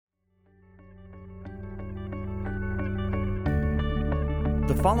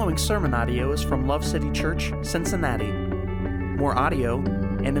The following sermon audio is from Love City Church, Cincinnati. More audio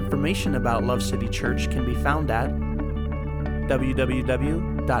and information about Love City Church can be found at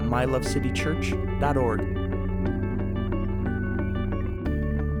www.mylovecitychurch.org.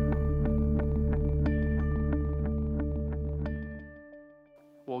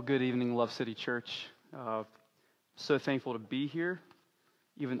 Well, good evening, Love City Church. So thankful to be here,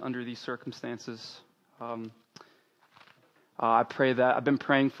 even under these circumstances. I pray that I've been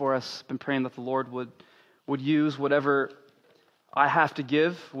praying for us, been praying that the Lord would use whatever I have to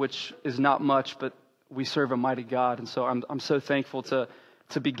give, which is not much, but we serve a mighty God, and so I'm so thankful to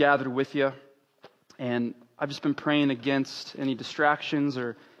be gathered with you. And I've just been praying against any distractions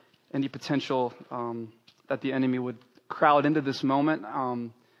or any potential that the enemy would crowd into this moment.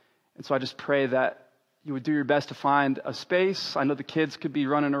 And so I just pray that you would do your best to find a space. I know the kids could be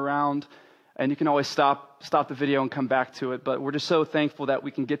running around, and you can always stop the video and come back to it. But we're just so thankful that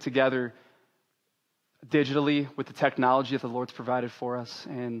we can get together digitally with the technology that the Lord's provided for us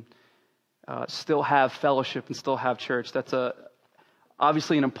and still have fellowship and still have church. That's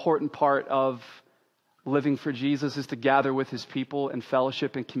obviously an important part of living for Jesus, is to gather with his people in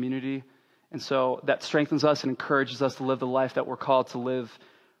fellowship and community. And so that strengthens us and encourages us to live the life that we're called to live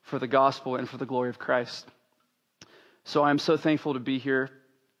for the gospel and for the glory of Christ. So I'm so thankful to be here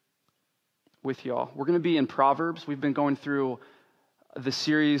with y'all. We're going to be in Proverbs. We've been going through the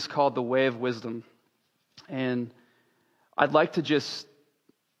series called The Way of Wisdom. And I'd like to just,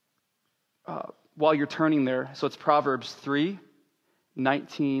 while you're turning there, so it's Proverbs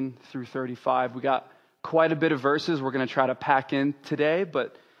 3:19 through 35. We got quite a bit of verses we're going to try to pack in today,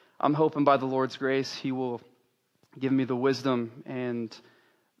 but I'm hoping by the Lord's grace, he will give me the wisdom and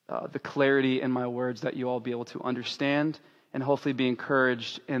the clarity in my words that you all be able to understand and hopefully be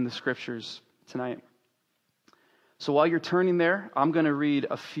encouraged in the scriptures tonight. So while you're turning there, I'm going to read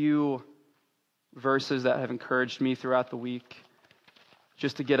a few verses that have encouraged me throughout the week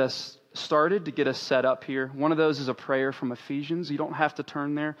just to get us started, to get us set up here. One of those is a prayer from Ephesians. You don't have to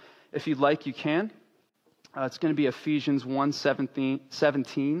turn there. If you'd like, you can. It's going to be Ephesians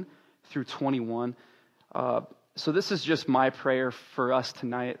 1:17 through 21. So this is just my prayer for us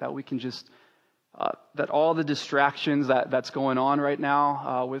tonight, that we can just, that all the distractions that's going on right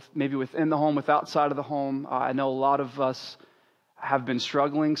now, with maybe within the home, with outside of the home, I know a lot of us have been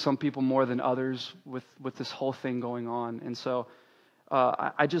struggling, some people more than others, with this whole thing going on. And so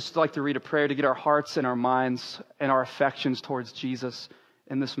I just like to read a prayer to get our hearts and our minds and our affections towards Jesus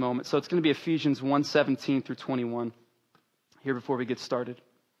in this moment. So it's going to be Ephesians 1:17 through 21 here before we get started.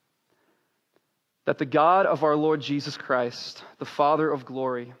 That the God of our Lord Jesus Christ, the Father of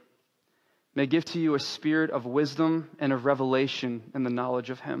glory, may give to you a spirit of wisdom and of revelation in the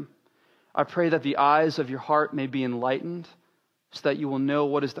knowledge of him. I pray that the eyes of your heart may be enlightened, so that you will know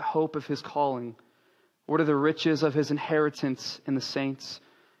what is the hope of his calling, what are the riches of his inheritance in the saints,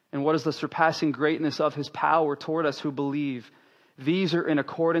 and what is the surpassing greatness of his power toward us who believe. These are in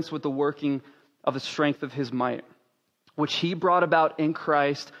accordance with the working of the strength of his might, which he brought about in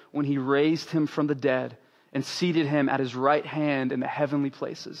Christ when he raised him from the dead and seated him at his right hand in the heavenly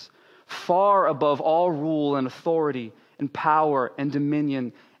places, far above all rule and authority and power and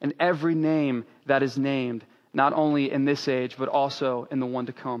dominion and every name that is named, not only in this age, but also in the one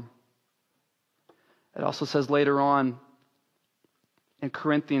to come. It also says later on in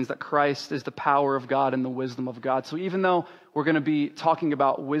Corinthians that Christ is the power of God and the wisdom of God. So even though we're going to be talking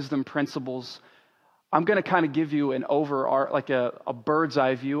about wisdom principles, I'm going to kind of give you an like a bird's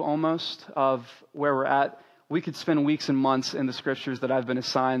eye view almost of where we're at. We could spend weeks and months in the scriptures that I've been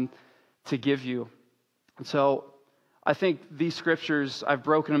assigned to give you. And so I think these scriptures, I've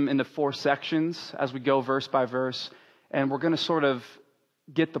broken them into 4 sections as we go verse by verse. And we're going to sort of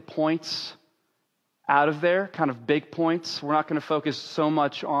get the points out of there, kind of big points. We're not going to focus so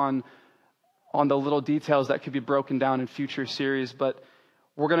much on the little details that could be broken down in future series, but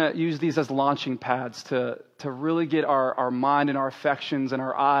we're going to use these as launching pads to really get our mind and our affections and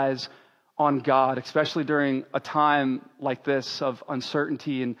our eyes on God, especially during a time like this of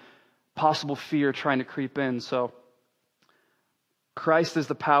uncertainty and possible fear trying to creep in. So Christ is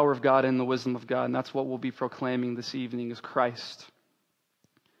the power of God and the wisdom of God, and that's what we'll be proclaiming this evening, is Christ.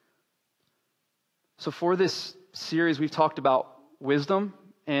 So for this series, we've talked about wisdom,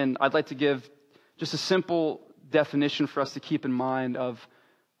 and I'd like to give just a simple definition for us to keep in mind of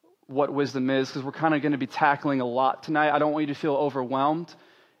what wisdom is, because we're kind of going to be tackling a lot tonight. I don't want you to feel overwhelmed.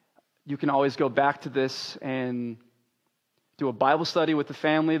 You can always go back to this and do a Bible study with the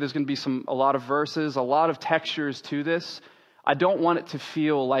family. There's going to be a lot of verses, a lot of textures to this. I don't want it to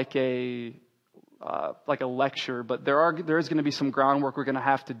feel like a like a lecture, but there is going to be some groundwork we're going to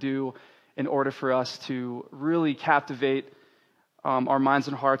have to do in order for us to really captivate our minds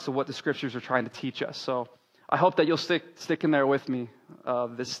and hearts of what the Scriptures are trying to teach us. So I hope that you'll stick in there with me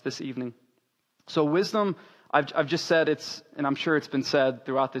this evening. So wisdom, I've just said and I'm sure it's been said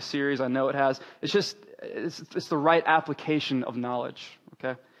throughout this series. I know it has. It's the right application of knowledge.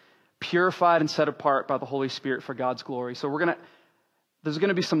 Okay, purified and set apart by the Holy Spirit for God's glory. So there's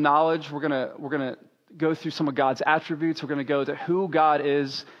gonna be some knowledge. We're gonna go through some of God's attributes. We're gonna go to who God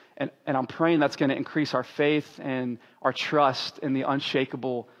is, and I'm praying that's gonna increase our faith and our trust in the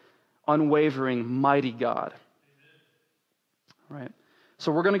unshakable, unwavering, mighty God. Right.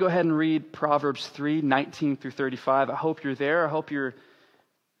 So we're going to go ahead and read Proverbs 3, 19 through 35. I hope you're there. I hope you're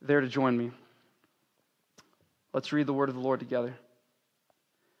there to join me. Let's read the word of the Lord together.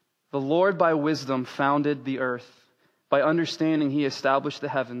 The Lord by wisdom founded the earth. By understanding he established the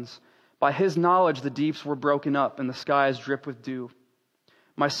heavens. By his knowledge the deeps were broken up and the skies drip with dew.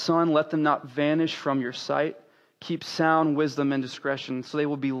 My son, let them not vanish from your sight. Keep sound wisdom and discretion, so they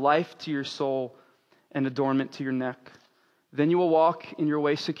will be life to your soul and adornment to your neck. Then you will walk in your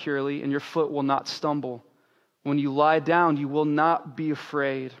way securely, and your foot will not stumble. When you lie down, you will not be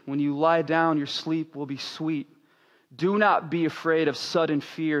afraid. When you lie down, your sleep will be sweet. Do not be afraid of sudden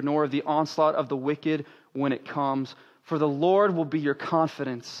fear, nor of the onslaught of the wicked when it comes. For the Lord will be your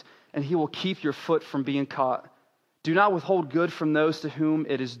confidence, and he will keep your foot from being caught. Do not withhold good from those to whom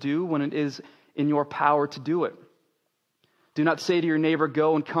it is due when it is in your power to do it. Do not say to your neighbor,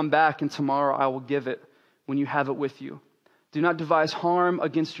 go and come back, and tomorrow I will give it, when you have it with you. Do not devise harm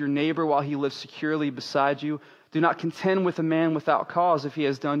against your neighbor while he lives securely beside you. Do not contend with a man without cause if he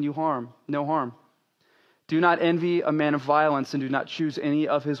has done you no harm. Do not envy a man of violence, and do not choose any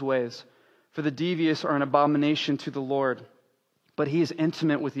of his ways. For the devious are an abomination to the Lord, but he is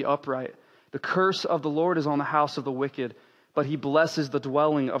intimate with the upright. The curse of the Lord is on the house of the wicked, but he blesses the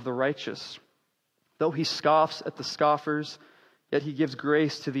dwelling of the righteous. Though he scoffs at the scoffers, yet he gives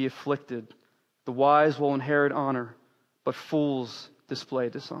grace to the afflicted. The wise will inherit honor, but fools display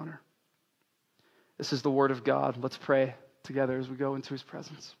dishonor. This is the word of God. Let's pray together as we go into his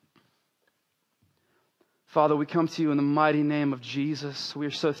presence. Father, we come to you in the mighty name of Jesus. We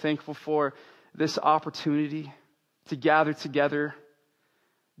are so thankful for this opportunity to gather together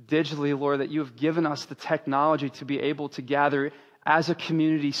digitally, Lord, that you have given us the technology to be able to gather as a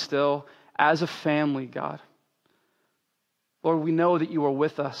community still, as a family, God. Lord, we know that you are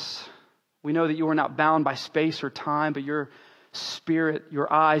with us. We know that you are not bound by space or time, but your spirit,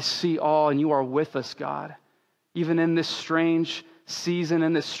 your eyes see all, and you are with us, God. Even in this strange season,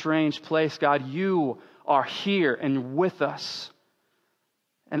 in this strange place, God, you are here and with us.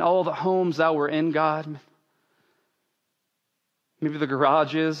 And all the homes that we're in, God, maybe the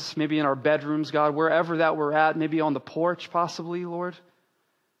garages, maybe in our bedrooms, God, wherever that we're at, maybe on the porch possibly, Lord,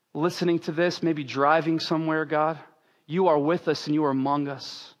 listening to this, maybe driving somewhere, God, you are with us and you are among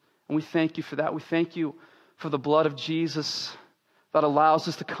us. And we thank you for that. We thank you for the blood of Jesus that allows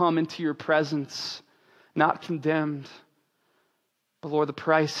us to come into your presence, not condemned. But Lord, the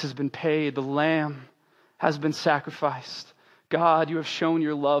price has been paid. The Lamb has been sacrificed. God, you have shown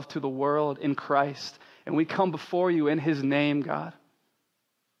your love to the world in Christ. And we come before you in his name, God.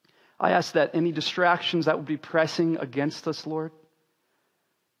 I ask that any distractions that would be pressing against us, Lord,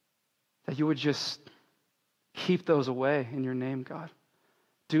 that you would just keep those away in your name, God.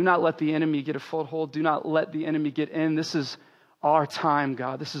 Do not let the enemy get a foothold. Do not let the enemy get in. This is our time,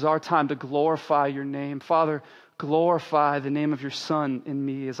 God. This is our time to glorify your name. Father, glorify the name of your Son in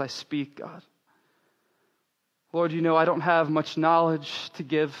me as I speak, God. Lord, you know I don't have much knowledge to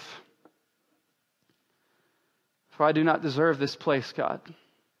give, for I do not deserve this place, God.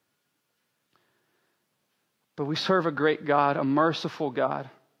 But we serve a great God, a merciful God.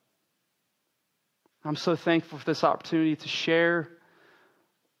 I'm so thankful for this opportunity to share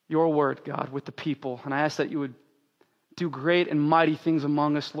your word, God, with the people. And I ask that you would do great and mighty things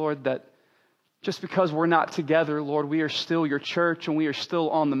among us, Lord, that just because we're not together, Lord, we are still your church and we are still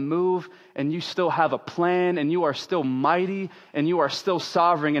on the move and you still have a plan and you are still mighty and you are still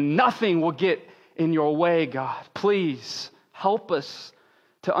sovereign and nothing will get in your way, God. Please help us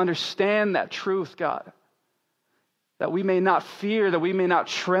to understand that truth, God, that we may not fear, that we may not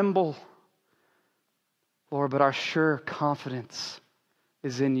tremble, Lord, but our sure confidence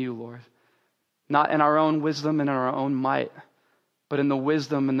is in you, Lord. Not in our own wisdom and in our own might, but in the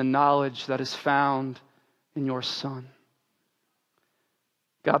wisdom and the knowledge that is found in your Son.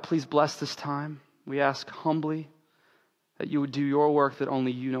 God, please bless this time. We ask humbly that you would do your work that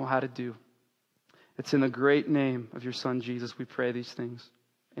only you know how to do. It's in the great name of your Son, Jesus, we pray these things.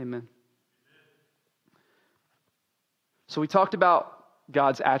 Amen. So we talked about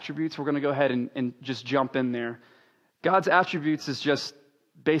God's attributes. We're going to go ahead and just jump in there. God's attributes is just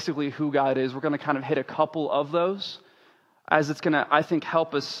basically who God is. We're going to kind of hit a couple of those as it's going to, I think,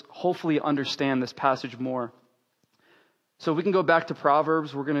 help us hopefully understand this passage more. So we can go back to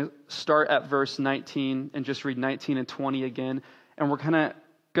Proverbs. We're going to start at verse 19 and just read 19 and 20 again. And we're going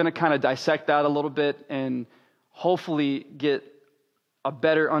to kind of dissect that a little bit and hopefully get a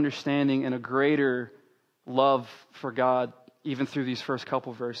better understanding and a greater love for God even through these first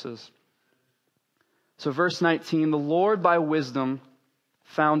couple verses. So verse 19, the Lord by wisdom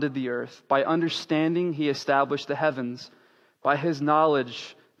founded the earth. By understanding he established the heavens. By his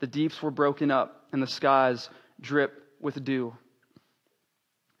knowledge the deeps were broken up and the skies drip with dew.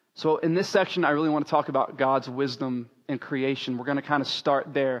 So in this section, I really want to talk about God's wisdom in creation. We're going to kind of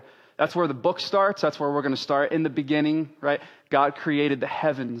start there. That's where the book starts. That's where we're going to start. In the beginning, right? God created the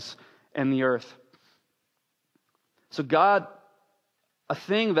heavens and the earth. So God, a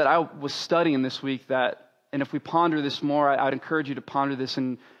thing that I was studying this week and if we ponder this more, I'd encourage you to ponder this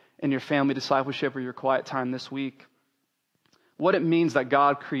in your family discipleship or your quiet time this week. What it means that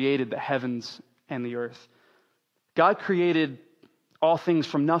God created the heavens and the earth. God created all things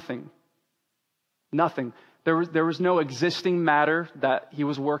from nothing. Nothing. There was no existing matter that he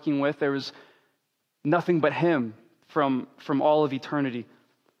was working with. There was nothing but him from all of eternity.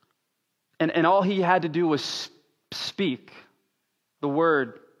 And all he had to do was speak the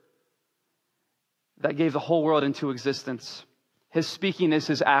word that gave the whole world into existence. His speaking is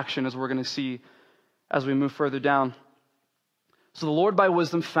his action, as we're going to see as we move further down. So the Lord by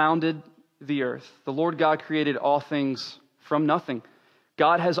wisdom founded the earth. The Lord God created all things from nothing.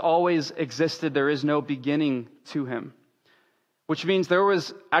 God has always existed. There is no beginning to him. Which means there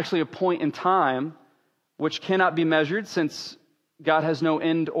was actually a point in time which cannot be measured, since God has no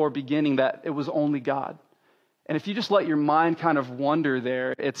end or beginning, that it was only God. And if you just let your mind kind of wander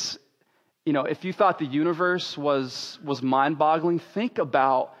there, it's, if you thought the universe was mind-boggling, think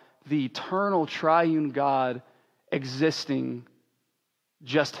about the eternal triune God existing,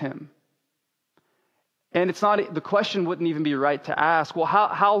 just him. And it's not, the question wouldn't even be right to ask, well,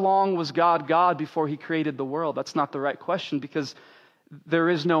 how long was God before he created the world? That's not the right question, because there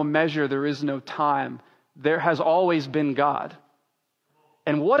is no measure, there is no time. There has always been God.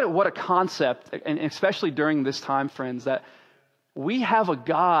 And what a concept, and especially during this time, friends, that we have a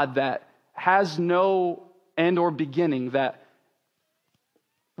God that has no end or beginning, that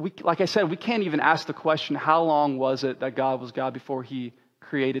like I said, we can't even ask the question, how long was it that God was God before he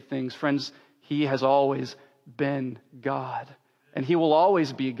created things? Friends, he has always been God. And he will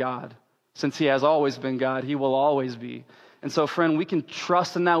always be God. Since he has always been God, he will always be. And so, friend, we can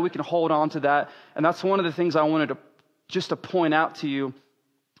trust in that. We can hold on to that. And that's one of the things I wanted to point out to you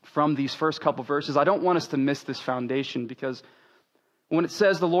from these first couple verses. I don't want us to miss this foundation, because when it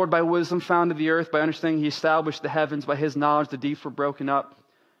says the Lord by wisdom founded the earth, by understanding he established the heavens, by his knowledge the deeps were broken up.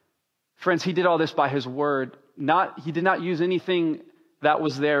 Friends, he did all this by his word. He did not use anything that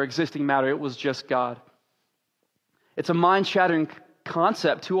was there, existing matter. It was just God. It's a mind-shattering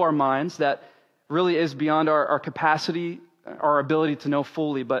concept to our minds that really is beyond our capacity, our ability to know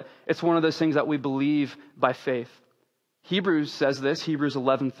fully, but it's one of those things that we believe by faith. Hebrews says this, Hebrews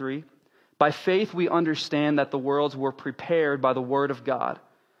 11:3. By faith we understand that the worlds were prepared by the word of God,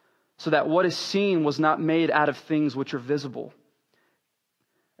 so that what is seen was not made out of things which are visible.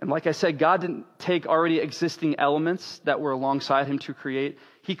 And like I said, God didn't take already existing elements that were alongside him to create.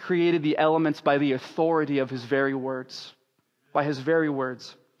 He created the elements by the authority of his very words. By his very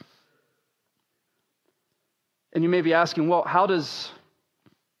words. And you may be asking, well, how does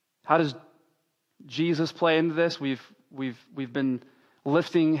Jesus play into this? We've been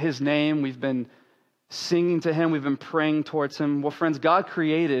lifting his name. We've been singing to him. We've been praying towards him. Well, friends, God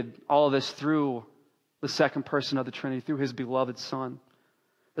created all of this through the second person of the Trinity, through his beloved Son.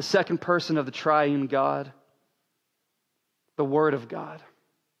 The second person of the triune God, the Word of God.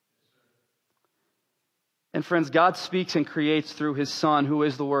 And friends, God speaks and creates through his Son, who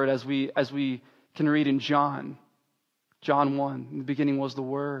is the Word, as we can read in John 1. In the beginning was the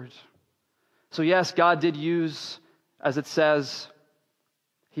Word. So yes, God did use, as it says,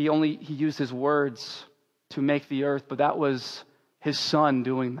 he used his words to make the earth, but that was his Son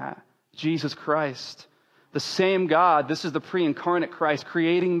doing that. Jesus Christ. The same God, this is the pre-incarnate Christ,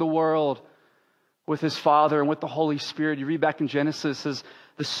 creating the world with his Father and with the Holy Spirit. You read back in Genesis, as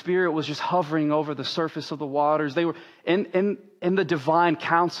the Spirit was just hovering over the surface of the waters. They were in the divine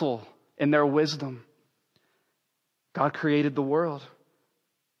counsel, in their wisdom. God created the world.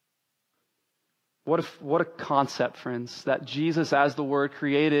 What a concept, friends, that Jesus as the Word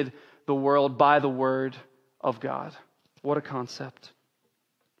created the world by the Word of God. What a concept.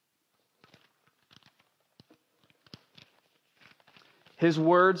 His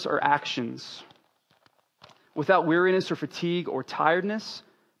words are actions. Without weariness or fatigue or tiredness,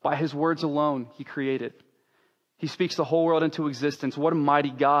 by his words alone, he created. He speaks the whole world into existence. What a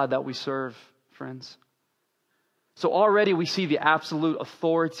mighty God that we serve, friends. So already we see the absolute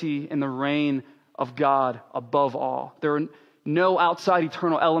authority and the reign of God above all. There are no outside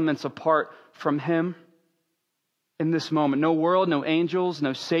eternal elements apart from him in this moment. No world, no angels,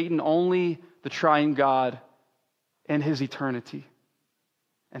 no Satan, only the triune God and his eternity.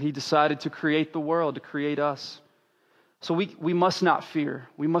 And he decided to create the world, to create us. So we must not fear.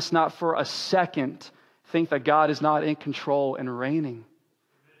 We must not for a second think that God is not in control and reigning.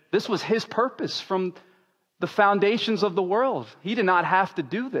 This was his purpose from the foundations of the world. He did not have to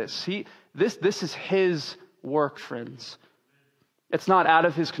do this. This is his work, friends. It's not out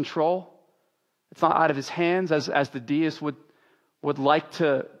of his control. It's not out of his hands, as the deists would like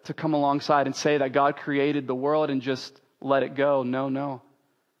to come alongside and say that God created the world and just let it go. No.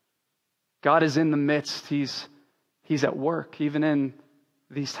 God is in the midst. He's at work, even in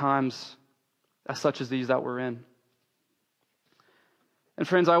these times such as these that we're in. And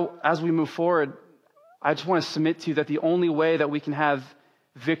friends, as we move forward, I just want to submit to you that the only way that we can have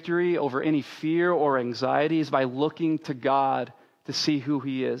victory over any fear or anxiety is by looking to God to see who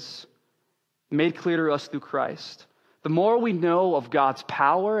he is, made clear to us through Christ. The more we know of God's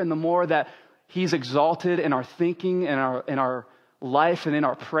power and the more that he's exalted in our thinking and in our life and in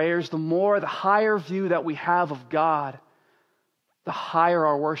our prayers, the higher view that we have of God, the higher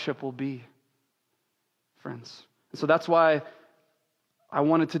our worship will be, friends. And so that's why I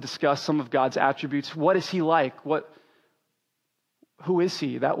wanted to discuss some of God's attributes. What is he like? Who is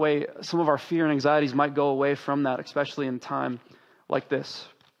he? That way, some of our fear and anxieties might go away from that, especially in a time like this.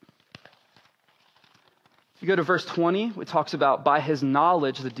 If you go to verse 20, it talks about by his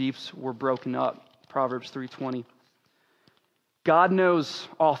knowledge the deeps were broken up. Proverbs 3:20. God knows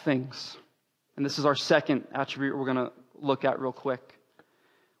all things. And this is our second attribute we're going to look at real quick.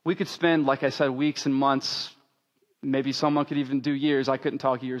 We could spend, like I said, weeks and months. Maybe someone could even do years. I couldn't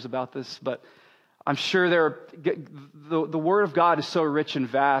talk years about this, but I'm sure the Word of God is so rich and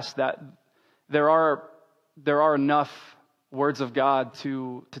vast that there are enough words of God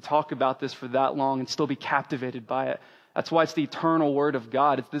to talk about this for that long and still be captivated by it. That's why it's the eternal Word of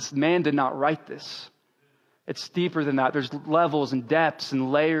God. This man did not write this. It's deeper than that. There's levels and depths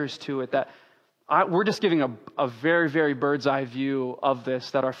and layers to it that we're just giving a very, very bird's eye view of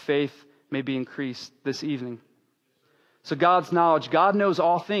this, that our faith may be increased this evening. So God's knowledge, God knows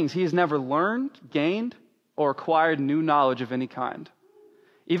all things. He has never learned, gained, or acquired new knowledge of any kind.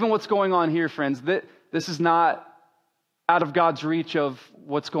 Even what's going on here, friends, this is not out of God's reach of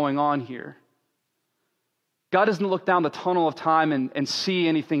what's going on here. God doesn't look down the tunnel of time and see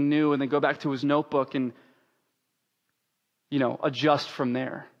anything new and then go back to his notebook and, adjust from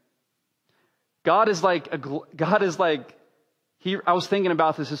there. I was thinking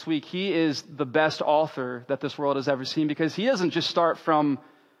about this week. He is the best author that this world has ever seen because he doesn't just start from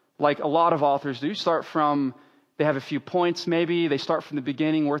like a lot of authors do. They have a few points maybe. They start from the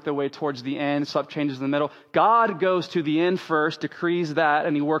beginning, work their way towards the end, stuff changes in the middle. God goes to the end first, decrees that,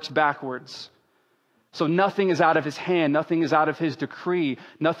 and he works backwards. So nothing is out of his hand. Nothing is out of his decree.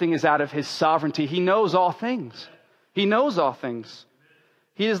 Nothing is out of his sovereignty. He knows all things. He knows all things.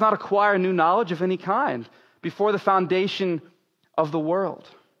 He does not acquire new knowledge of any kind. Before the foundation of the world,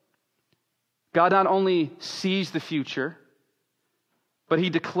 God not only sees the future, but he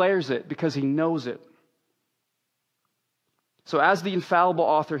declares it because he knows it. So as the infallible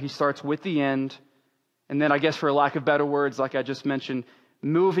author, he starts with the end, and then I guess for lack of better words, like I just mentioned,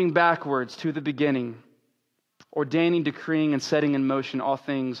 moving backwards to the beginning, ordaining, decreeing, and setting in motion all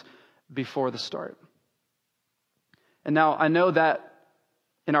things before the start. And now I know that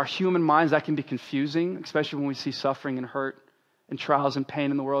in our human minds that can be confusing, especially when we see suffering and hurt and trials and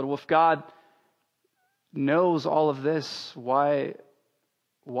pain in the world. Well, if God knows all of this, why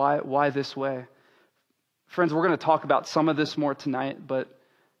this way? Friends, we're going to talk about some of this more tonight, but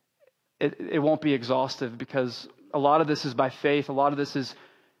it won't be exhaustive because a lot of this is by faith. A lot of this is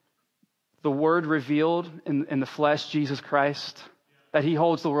the Word revealed in the flesh, Jesus Christ, that he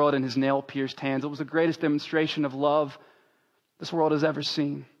holds the world in his nail-pierced hands. It was the greatest demonstration of love this world has ever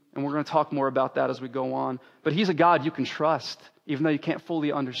seen. And we're going to talk more about that as we go on. But he's a God you can trust, even though you can't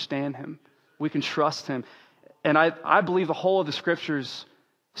fully understand him. We can trust him. And I believe the whole of the scriptures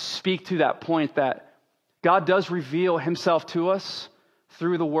speak to that point that God does reveal himself to us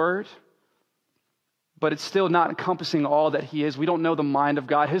through the Word, but it's still not encompassing all that he is. We don't know the mind of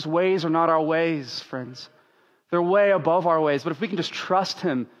God. His ways are not our ways, friends. They're way above our ways. But if we can just trust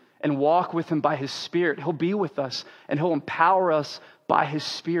him and walk with him by his Spirit, he'll be with us and he'll empower us by his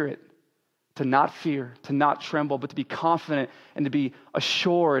Spirit to not fear, to not tremble, but to be confident and to be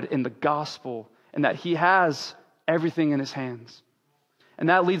assured in the gospel and that he has everything in his hands. And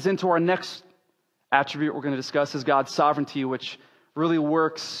that leads into our next attribute we're going to discuss is God's sovereignty, which really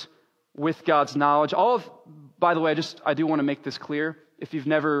works with God's knowledge. By the way, I do want to make this clear. If you've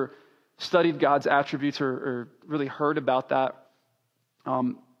never studied God's attributes or really heard about that,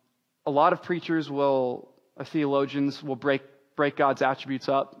 a lot of preachers theologians will break God's attributes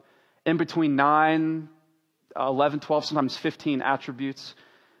up in between 9, 11, 12, sometimes 15 attributes.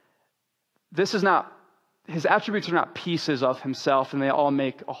 His attributes are not pieces of himself, and they all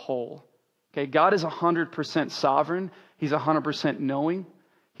make a whole. Okay, God is 100% sovereign. He's 100% knowing.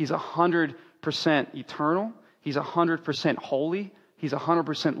 He's 100% eternal. He's 100% holy. He's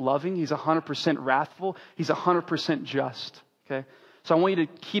 100% loving. He's 100% wrathful. He's 100% just. Okay, so I want you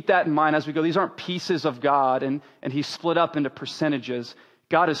to keep that in mind as we go. These aren't pieces of God, and he's split up into percentages.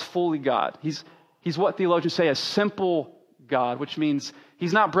 God is fully God. He's what theologians say a simple God, which means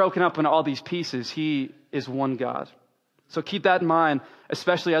he's not broken up into all these pieces. He is one God. So keep that in mind,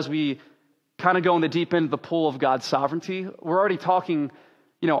 especially as we kind of go in the deep end of the pool of God's sovereignty. We're already talking,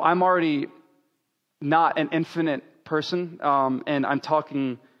 I'm already not an infinite person, and I'm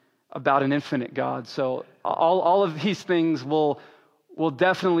talking about an infinite God. So all of these things will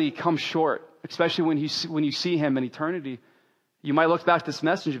definitely come short, especially when you see him in eternity. You might look back at this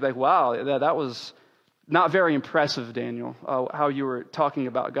message and be like, wow, that was not very impressive, Daniel, how you were talking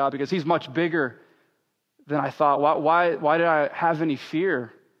about God, because he's much bigger than I thought. Why did I have any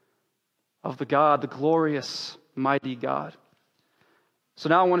fear of the glorious, mighty God? So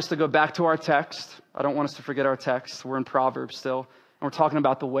now I want us to go back to our text. I don't want us to forget our text. We're in Proverbs still, and we're talking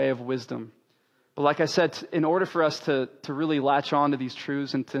about the way of wisdom. But like I said, in order for us to really latch on to these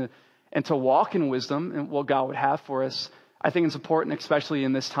truths and to walk in wisdom and what God would have for us, I think it's important, especially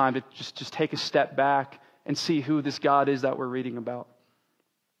in this time, to just take a step back and see who this God is that we're reading about.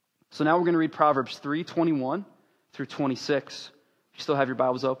 So now we're going to read Proverbs 3:21 through 26. If you still have your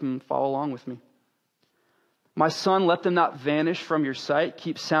Bibles open, follow along with me. My son, let them not vanish from your sight.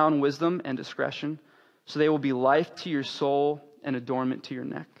 Keep sound wisdom and discretion, so they will be life to your soul and adornment to your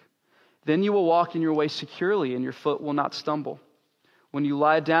neck. Then you will walk in your way securely, and your foot will not stumble. When you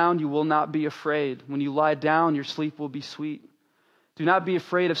lie down, you will not be afraid. When you lie down, your sleep will be sweet. Do not be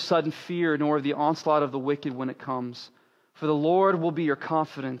afraid of sudden fear, nor of the onslaught of the wicked when it comes. For the Lord will be your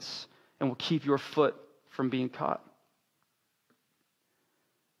confidence and will keep your foot from being caught.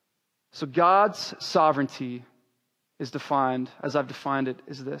 So God's sovereignty is defined, as I've defined it,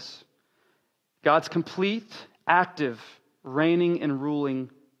 is this. God's complete, active, reigning and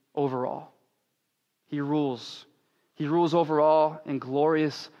ruling over all. He rules. He rules over all in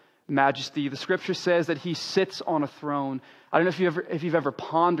glorious majesty. The scripture says that he sits on a throne. I don't know if you've ever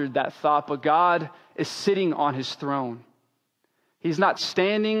pondered that thought, but God is sitting on his throne. He's not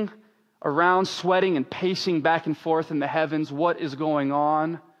standing around sweating and pacing back and forth in the heavens. What is going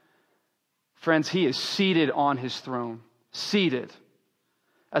on? Friends, he is seated on his throne. Seated.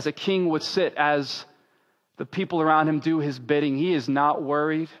 As a king would sit, as the people around him do his bidding. He is not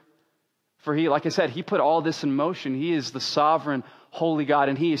worried. For like I said, he put all this in motion. He is the sovereign, holy God,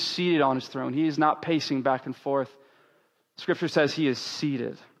 and he is seated on his throne. He is not pacing back and forth. Scripture says he is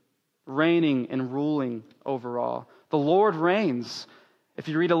seated, reigning and ruling over all. The Lord reigns. If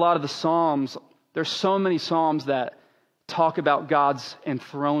you read a lot of the Psalms, there's so many Psalms that talk about God's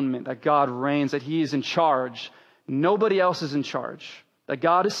enthronement, that God reigns, that he is in charge. Nobody else is in charge. That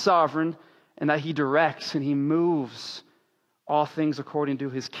God is sovereign and that he directs and he moves all things according to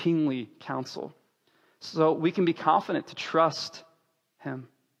his kingly counsel. So we can be confident to trust him.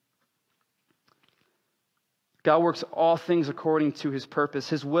 God works all things according to his purpose.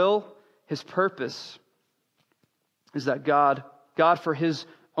 His will, his purpose is that God for his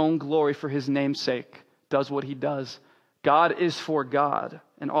own glory, for his name's sake, does what he does. God is for God,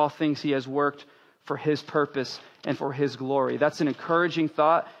 and all things he has worked for his purpose and for his glory. That's an encouraging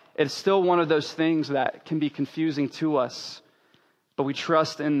thought. It's still one of those things that can be confusing to us. But we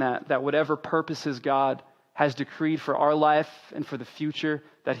trust in that whatever purposes God has decreed for our life and for the future,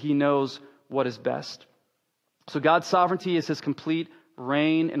 that he knows what is best. So God's sovereignty is his complete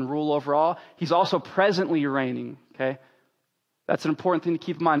reign and rule over all. He's also presently reigning, okay? That's an important thing to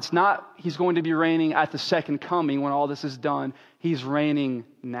keep in mind. It's not he's going to be reigning at the second coming when all this is done. He's reigning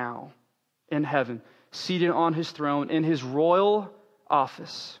now in heaven, seated on his throne in his royal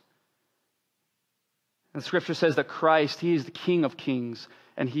office. And the scripture says that Christ, he is the King of kings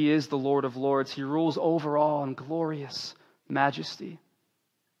and he is the Lord of lords. He rules over all in glorious majesty.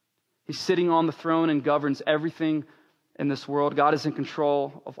 He's sitting on the throne and governs everything in this world. God is in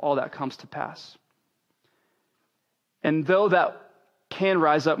control of all that comes to pass. And though that can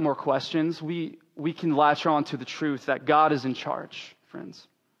rise up more questions, we can latch on to the truth that God is in charge, friends.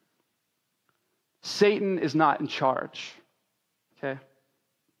 Satan is not in charge, okay?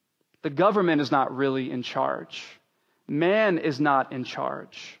 The government is not really in charge. Man is not in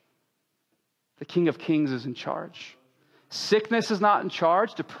charge. The King of Kings is in charge. Sickness is not in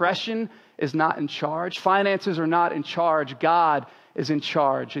charge. Depression is not in charge. Finances are not in charge. God is in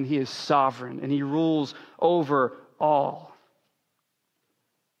charge, and he is sovereign, and he rules over all.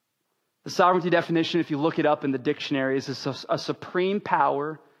 The sovereignty definition, if you look it up in the dictionary, is a supreme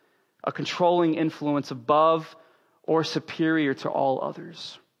power, a controlling influence above or superior to all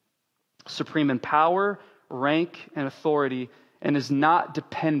others. Supreme in power, rank, and authority, and is not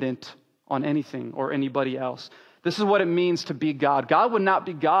dependent on anything or anybody else. This is what it means to be God. God would not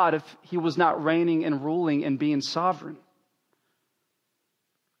be God if he was not reigning and ruling and being sovereign.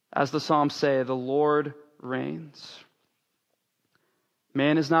 As the Psalms say, the Lord reigns.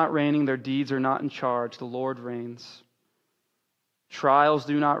 Man is not reigning, their deeds are not in charge. The Lord reigns. Trials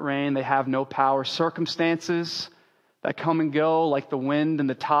do not reign, they have no power. Circumstances that come and go like the wind and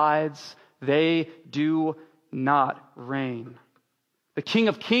the tides, they do not reign. The King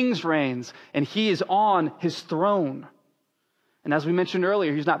of Kings reigns, and he is on his throne. And as we mentioned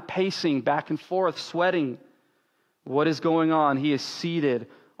earlier, he's not pacing back and forth, sweating. What is going on? He is seated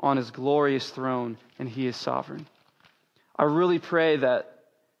on his glorious throne, and he is sovereign. I really pray that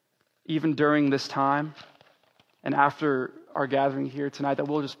even during this time and after our gathering here tonight, that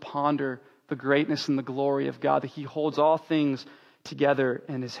we'll just ponder the greatness and the glory of God, that he holds all things together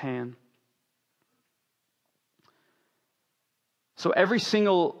in his hand. So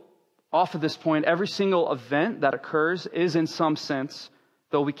off of this point, every single event that occurs is in some sense,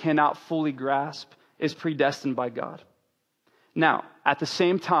 though we cannot fully grasp, is predestined by God. Now, at the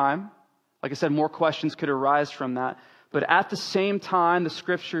same time, like I said, more questions could arise from that, but at the same time, the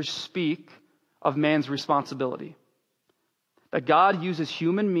scriptures speak of man's responsibility. That God uses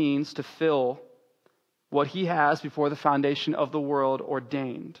human means to fill what he has before the foundation of the world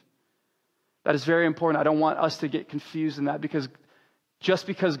ordained. That is very important. I don't want us to get confused in that, because just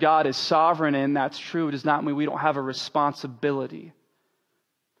because God is sovereign and that's true, it does not mean we don't have a responsibility.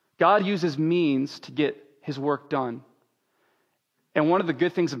 God uses means to get his work done. And one of the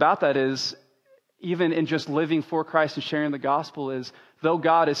good things about that is, even in just living for Christ and sharing the gospel, is though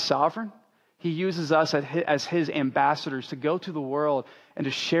God is sovereign, he uses us as his ambassadors to go to the world and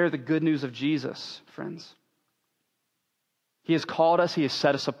to share the good news of Jesus, friends. He has called us, he has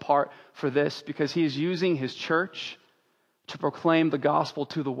set us apart for this, because he is using his church to proclaim the gospel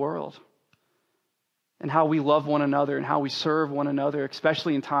to the world. And how we love one another and how we serve one another,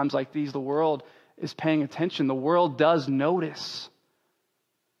 especially in times like these. The world is paying attention. The world does notice.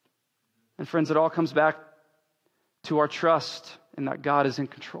 And friends, it all comes back to our trust in that God is in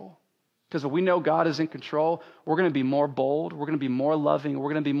control. Because if we know God is in control, we're going to be more bold, we're going to be more loving,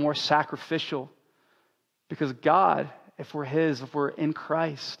 we're going to be more sacrificial. Because God, if we're his, if we're in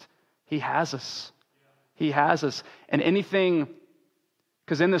Christ, he has us. He has us. And anything,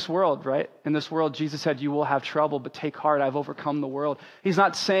 because in this world, right? In this world, Jesus said, you will have trouble, but take heart, I've overcome the world. He's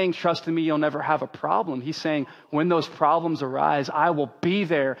not saying, trust in me, you'll never have a problem. He's saying, when those problems arise, I will be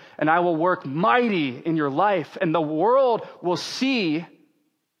there and I will work mighty in your life. And the world will see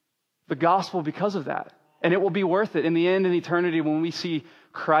the gospel because of that. And it will be worth it in the end, in eternity, when we see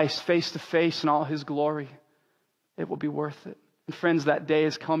Christ face to face in all his glory. It will be worth it. And friends, that day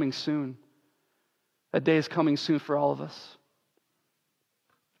is coming soon. That day is coming soon for all of us.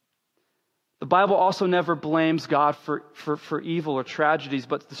 The Bible also never blames God for evil or tragedies,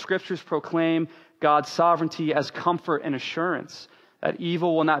 but the scriptures proclaim God's sovereignty as comfort and assurance that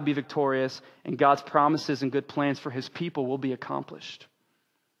evil will not be victorious and God's promises and good plans for his people will be accomplished.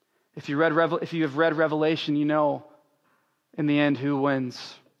 If you have read Revelation, you know in the end who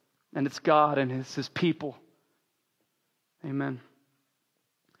wins. And it's God and it's his people. Amen.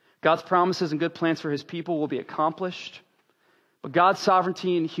 God's promises and good plans for his people will be accomplished. But God's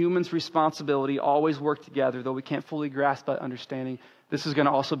sovereignty and humans' responsibility always work together, though we can't fully grasp that understanding. This is going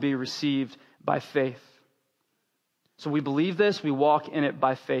to also be received by faith. So we believe this, we walk in it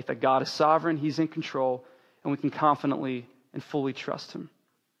by faith, that God is sovereign, he's in control, and we can confidently and fully trust him.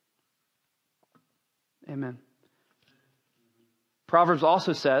 Amen. Proverbs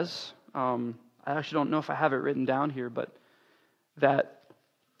also says, I actually don't know if I have it written down here, but that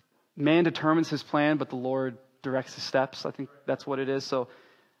man determines his plan, but the Lord directs his steps. I think that's what it is. So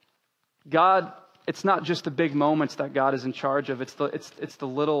God, it's not just the big moments that God is in charge of. It's the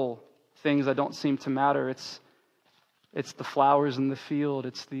little things that don't seem to matter. It's the flowers in the field.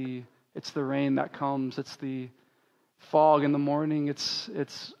 It's the rain that comes. It's the fog in the morning.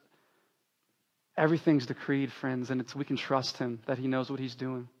 It's everything's decreed, friends, and we can trust him that he knows what he's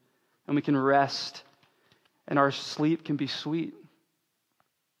doing. And we can rest, and our sleep can be sweet.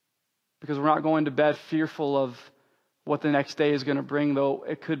 Because we're not going to bed fearful of what the next day is going to bring, though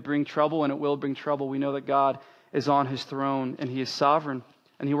it could bring trouble, and it will bring trouble. We know that God is on his throne, and he is sovereign,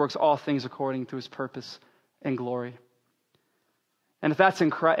 and he works all things according to his purpose and glory. And if that's in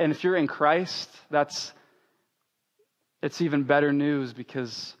Christ, and if you're in Christ, it's even better news,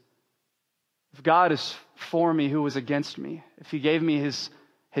 because if God is for me, who is against me? If he gave me his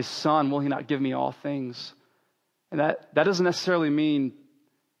son, will he not give me all things? And that doesn't necessarily mean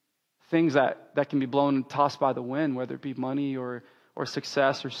things that can be blown and tossed by the wind, whether it be money or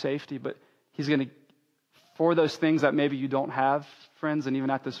success or safety. But he's going to, for those things that maybe you don't have, friends, and even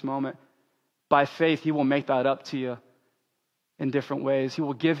at this moment, by faith, he will make that up to you in different ways. He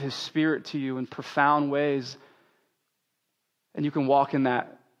will give his Spirit to you in profound ways. And you can walk in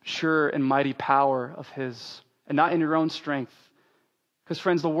that sure and mighty power of his, and not in your own strength. Because,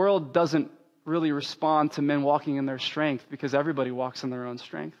 friends, the world doesn't really respond to men walking in their strength, because everybody walks in their own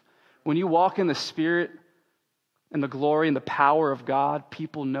strength. When you walk in the Spirit and the glory and the power of God,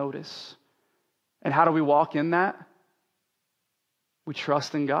 people notice. And how do we walk in that? We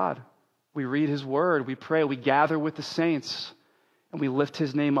trust in God. We read his word. We pray. We gather with the saints. And we lift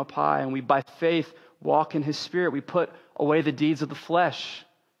his name up high. And we, by faith, walk in his Spirit. We put away the deeds of the flesh.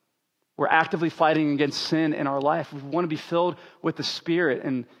 We're actively fighting against sin in our life. We want to be filled with the Spirit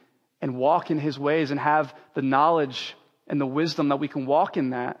and walk in his ways and have the knowledge and the wisdom that we can walk in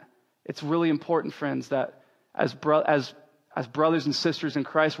that. It's really important, friends, that as brothers and sisters in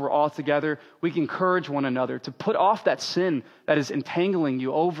Christ, we're all together. We can encourage one another to put off that sin that is entangling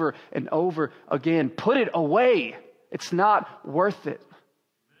you over and over again. Put it away. It's not worth it.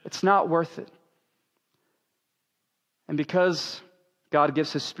 It's not worth it. And because God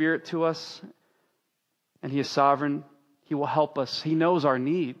gives his Spirit to us and he is sovereign, he will help us. He knows our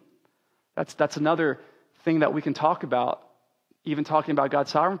need. That's another thing that we can talk about. Even talking about God's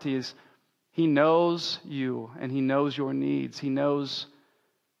sovereignty is he knows you and he knows your needs. He knows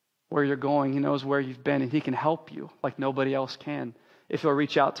where you're going. He knows where you've been, and he can help you like nobody else can if you'll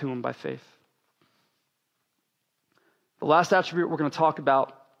reach out to him by faith. The last attribute we're going to talk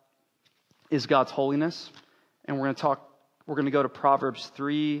about is God's holiness. And we're going to go to Proverbs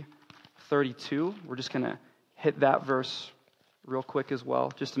 3:32. We're just going to hit that verse real quick as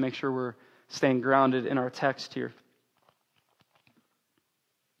well, just to make sure we're staying grounded in our text here.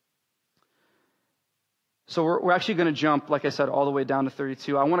 So we're actually going to jump, like I said, all the way down to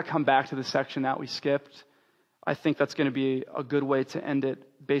 32. I want to come back to the section that we skipped. I think that's going to be a good way to end it,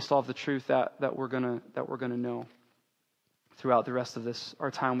 based off the truth that we're going to know throughout the rest of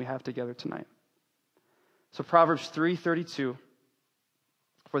our time we have together tonight. So Proverbs 3:32,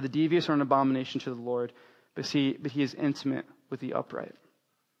 for the devious are an abomination to the Lord, but he is intimate with the upright.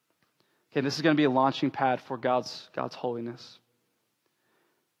 Okay, this is going to be a launching pad for God's holiness.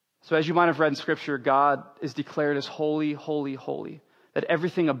 So as you might have read in Scripture, God is declared as holy, holy, holy. That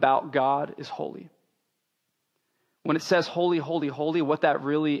everything about God is holy. When it says holy, holy, holy, what that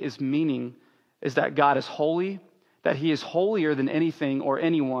really is meaning is that God is holy, that he is holier than anything or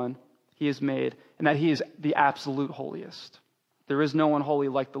anyone he has made, and that he is the absolute holiest. There is no one holy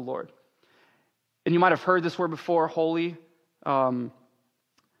like the Lord. And you might have heard this word before, holy, the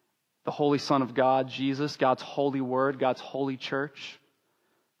Holy Son of God, Jesus, God's holy word, God's holy church.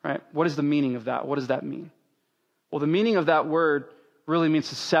 Right? What is the meaning of that? What does that mean? Well, the meaning of that word really means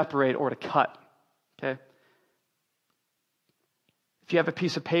to separate or to cut. Okay? If you have a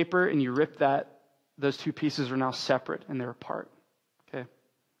piece of paper and you rip that, those two pieces are now separate and they're apart. Okay?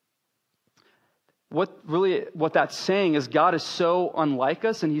 What that's saying is God is so unlike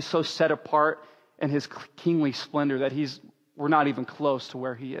us, and he's so set apart in his kingly splendor that we're not even close to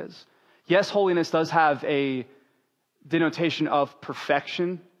where he is. Yes, holiness does have a denotation of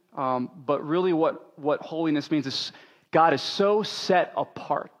perfection, but really what holiness means is God is so set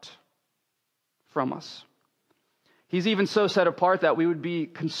apart from us. He's even so set apart that we would be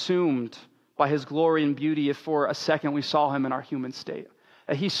consumed by his glory and beauty if for a second we saw him in our human state.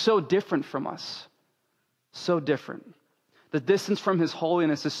 That he's so different from us. So different. The distance from his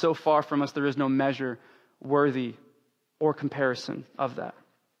holiness is so far from us, there is no measure worthy or comparison of that.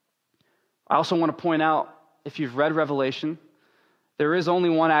 I also want to point out, if you've read Revelation, there is only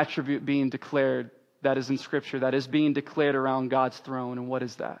one attribute being declared that is in Scripture, that is being declared around God's throne. And what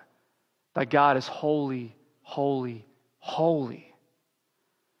is that? That God is holy, holy, holy.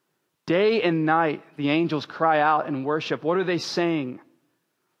 Day and night, the angels cry out and worship. What are they saying?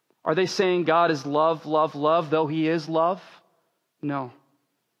 Are they saying God is love, love, love, though He is love? No.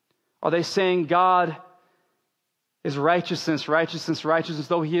 Are they saying God is righteousness, righteousness, righteousness,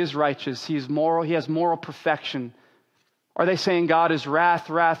 though He is righteous? He is moral. He has moral perfection. Are they saying God is wrath,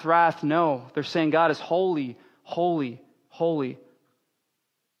 wrath, wrath? No. They're saying God is holy, holy, holy.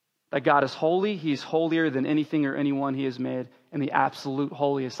 That God is holy. He's holier than anything or anyone He has made, and the absolute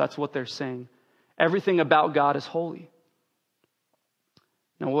holiest. That's what they're saying. Everything about God is holy.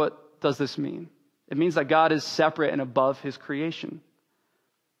 Now, what does this mean? It means that God is separate and above His creation.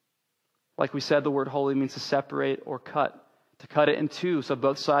 Like we said, the word holy means to separate or cut. To cut it in two, so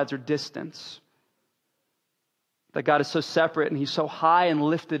both sides are distance. That God is so separate and He's so high and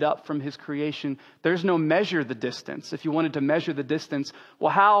lifted up from His creation. There's no measure the distance. If you wanted to measure the distance,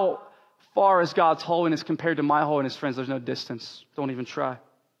 well, how far is God's holiness compared to my holiness, friends? There's no distance. Don't even try.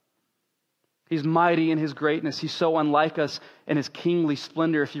 He's mighty in His greatness. He's so unlike us in His kingly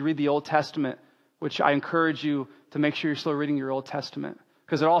splendor. If you read the Old Testament, which I encourage you to make sure you're still reading your Old Testament,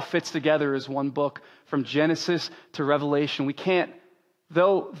 because it all fits together as one book from Genesis to Revelation. We can't,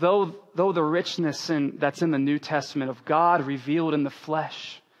 though the richness that's in the New Testament of God revealed in the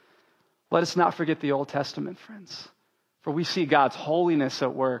flesh, let us not forget the Old Testament, friends. For we see God's holiness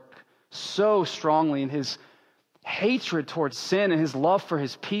at work so strongly in His hatred towards sin and His love for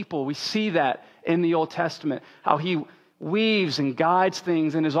His people. We see that in the Old Testament, how He weaves and guides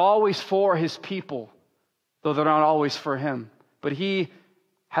things and is always for His people, though they're not always for Him. But He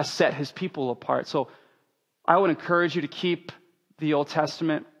has set His people apart. So I would encourage you to keep the Old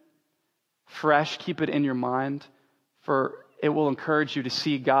Testament fresh, keep it in your mind, for it will encourage you to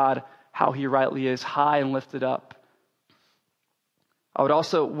see God how He rightly is, high and lifted up. I would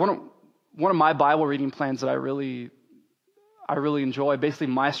also, one of my Bible reading plans that I really enjoy, basically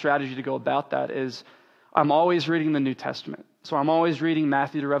my strategy to go about that is I'm always reading the New Testament. So I'm always reading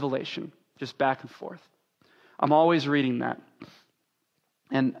Matthew to Revelation, just back and forth. I'm always reading that.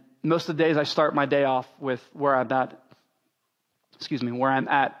 And most of the days I start my day off with where I'm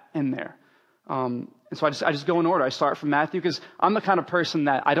at in there. And so I just go in order. I start from Matthew because I'm the kind of person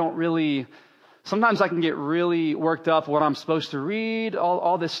that I don't really, sometimes I can get really worked up what I'm supposed to read,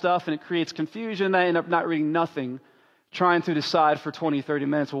 all this stuff, and it creates confusion. And I end up not reading nothing, trying to decide for 20, 30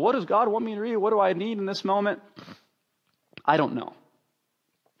 minutes, well, what does God want me to read? What do I need in this moment? I don't know.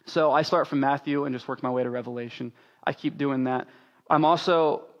 So I start from Matthew and just work my way to Revelation. I keep doing that. I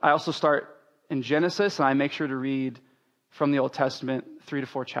also start in Genesis, and I make sure to read from the Old Testament 3 to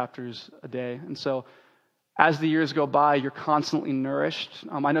 4 chapters a day. And so as the years go by, you're constantly nourished.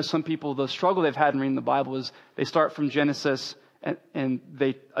 I know some people, the struggle they've had in reading the Bible is they start from Genesis and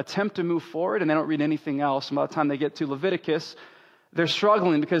they attempt to move forward and they don't read anything else. And by the time they get to Leviticus, they're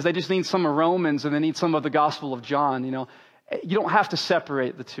struggling because they just need some of Romans and they need some of the Gospel of John. You don't have to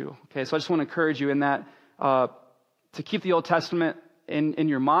separate the two. Okay, so I just want to encourage you in that to keep the Old Testament in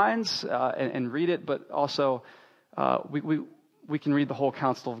your minds and read it, but also we can read the whole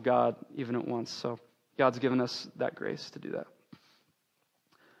counsel of God even at once. So God's given us that grace to do that.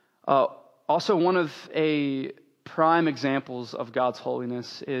 Also, one of a prime examples of God's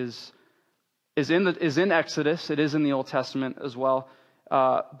holiness is in Exodus. It is in the Old Testament as well,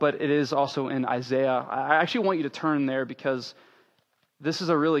 but it is also in Isaiah. I actually want you to turn there because this is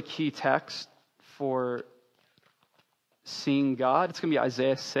a really key text for seeing God. It's going to be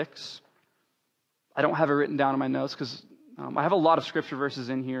Isaiah 6. I don't have it written down in my notes because I have a lot of scripture verses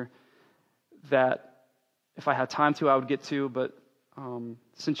in here that if I had time to, I would get to, but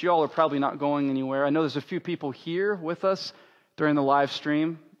since you all are probably not going anywhere, I know there's a few people here with us during the live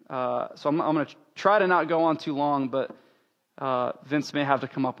stream, so I'm going to try to not go on too long, but Vince may have to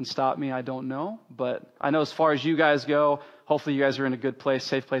come up and stop me. I don't know, but I know as far as you guys go, hopefully you guys are in a good place,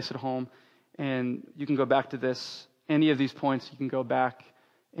 safe place at home, and you can go back to this. Any of these points, you can go back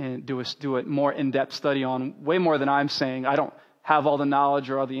and do a more in-depth study on, way more than I'm saying. I don't have all the knowledge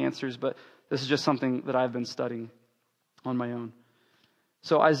or all the answers, but this is just something that I've been studying on my own.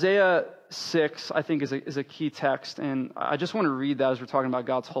 So Isaiah 6, I think, is a key text, and I just want to read that as we're talking about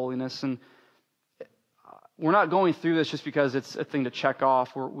God's holiness. And we're not going through this just because it's a thing to check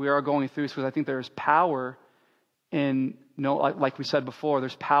off. We are going through this because I think there's power in, like we said before,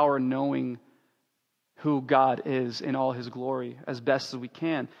 there's power in knowing who God is in all His glory as best as we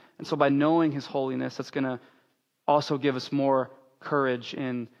can. And so by knowing His holiness, that's going to also give us more courage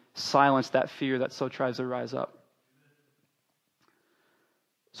and silence that fear that so tries to rise up.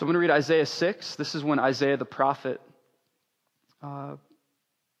 So I'm going to read Isaiah 6. This is when Isaiah the prophet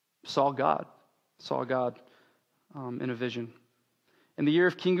saw God in a vision. In the year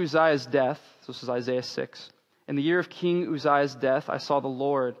of King Uzziah's death, so this is Isaiah 6. In the year of King Uzziah's death, I saw the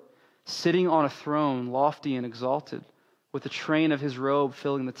Lord sitting on a throne, lofty and exalted, with the train of his robe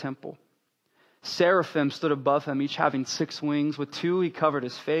filling the temple. Seraphim stood above him, each having 6 wings. With 2 he covered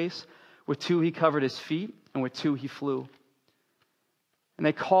his face, with 2 he covered his feet, and with 2 he flew. And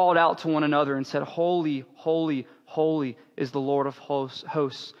they called out to one another and said, Holy, holy, holy is the Lord of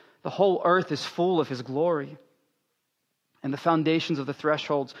hosts. The whole earth is full of his glory. And the foundations of the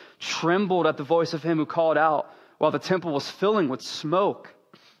thresholds trembled at the voice of him who called out, while the temple was filling with smoke.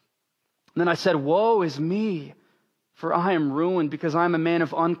 And then I said, Woe is me, for I am ruined, because I am a man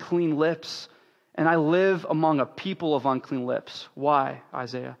of unclean lips, and I live among a people of unclean lips. Why,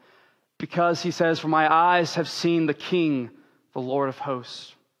 Isaiah? Because, he says, for my eyes have seen the King, the Lord of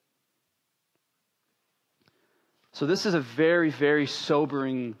hosts. So this is a very, very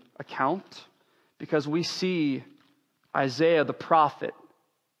sobering account, because we see Isaiah the prophet,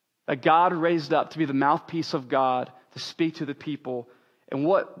 that God raised up to be the mouthpiece of God to speak to the people. And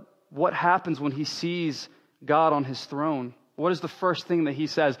what happens when he sees God on his throne? What is the first thing that he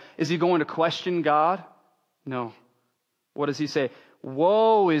says? Is he going to question God? No. What does he say?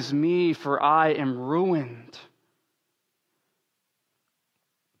 Woe is me, for I am ruined.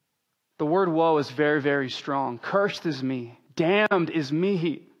 The word woe is very, very strong. Cursed is me. Damned is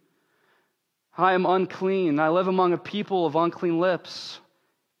me. I am unclean. I live among a people of unclean lips.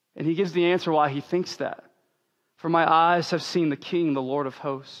 And he gives the answer why he thinks that. For my eyes have seen the King, the Lord of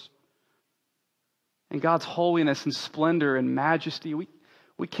hosts. And God's holiness and splendor and majesty,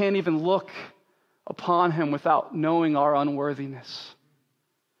 we can't even look upon him without knowing our unworthiness.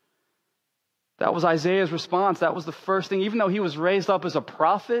 That was Isaiah's response. That was the first thing. Even though he was raised up as a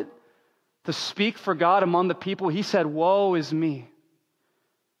prophet to speak for God among the people, he said, Woe is me,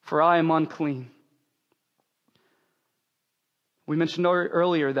 for I am unclean. We mentioned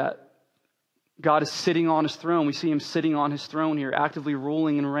earlier that God is sitting on his throne. We see him sitting on his throne here, actively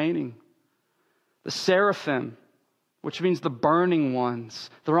ruling and reigning. The seraphim, which means the burning ones,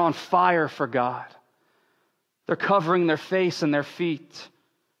 they're on fire for God. They're covering their face and their feet.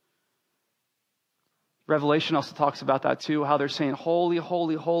 Revelation also talks about that too, how they're saying, Holy,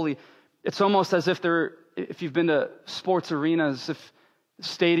 holy, holy. It's almost as if if you've been to sports arenas, if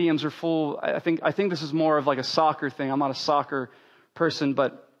stadiums are full. I think this is more of like a soccer thing. I'm not a soccer person,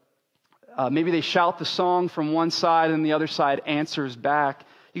 but maybe they shout the song from one side and the other side answers back.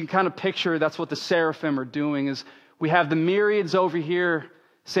 You can kind of picture that's what the seraphim are doing. Is we have the myriads over here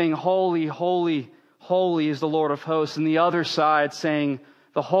saying, Holy, holy, holy is the Lord of hosts, and the other side saying,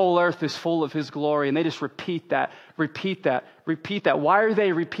 the whole earth is full of his glory. And they just repeat that, repeat that, repeat that. Why are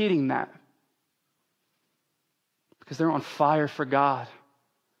they repeating that? Because they're on fire for God.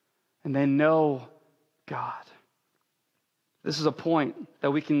 And they know God. This is a point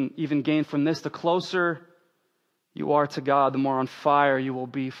that we can even gain from this. The closer you are to God, the more on fire you will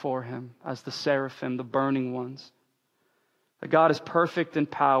be for him, as the seraphim, the burning ones. That God is perfect in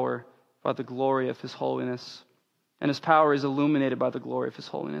power by the glory of his holiness. And his power is illuminated by the glory of his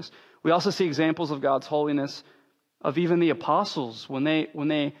holiness. We also see examples of God's holiness of even the apostles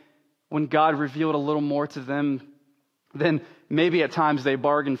when God revealed a little more to them than maybe at times they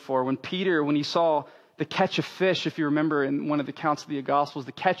bargained for. When Peter, when he saw the catch of fish, if you remember in one of the accounts of the Gospels,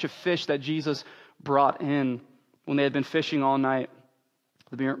 the catch of fish that Jesus brought in when they had been fishing all night,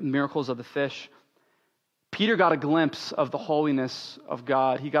 the miracles of the fish, Peter got a glimpse of the holiness of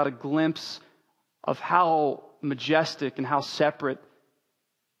God. He got a glimpse of how majestic and how separate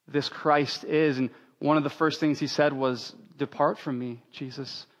this Christ is. And one of the first things he said was, Depart from me,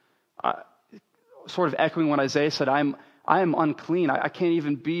 Jesus. Sort of echoing what Isaiah said, I am unclean. I can't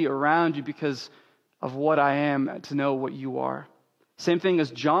even be around you because of what I am to know what you are. Same thing as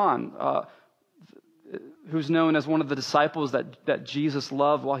John, who's known as one of the disciples that Jesus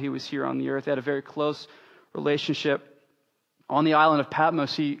loved while he was here on the earth. They had a very close relationship. On the island of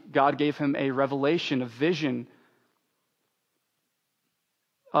Patmos, God gave him a revelation, a vision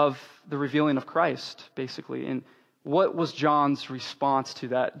of the revealing of Christ, basically. And what was John's response to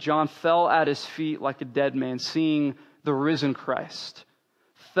that? John fell at his feet like a dead man, seeing the risen Christ.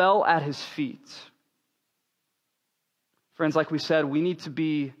 Fell at his feet. Friends, like we said, we need to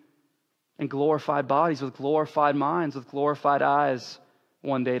be in glorified bodies, with glorified minds, with glorified eyes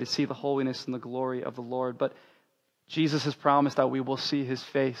one day to see the holiness and the glory of the Lord. But Jesus has promised that we will see his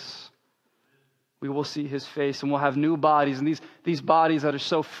face. We will see his face, and we'll have new bodies. And these bodies that are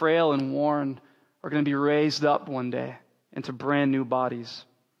so frail and worn are going to be raised up one day into brand new bodies.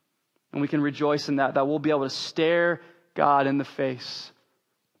 And we can rejoice in that we'll be able to stare God in the face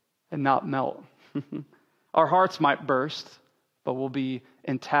and not melt. Our hearts might burst, but we'll be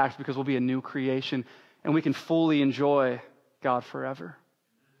intact because we'll be a new creation, and we can fully enjoy God forever.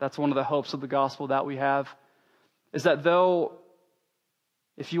 That's one of the hopes of the gospel that we have, is that though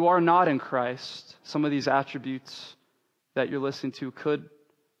if you are not in Christ, some of these attributes that you're listening to could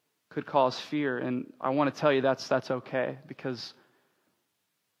cause fear. And I want to tell you that's okay, because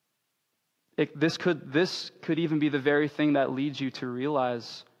this could even be the very thing that leads you to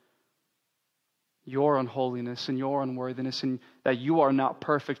realize your unholiness and your unworthiness, and that you are not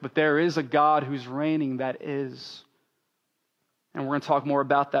perfect, but there is a God who's reigning that is. And we're going to talk more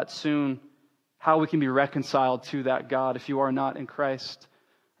about that soon, how we can be reconciled to that God if you are not in Christ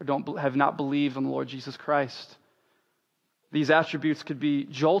or have not believed on the Lord Jesus Christ. These attributes could be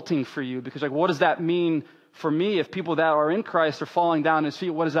jolting for you, because what does that mean for me? If people that are in Christ are falling down at his feet,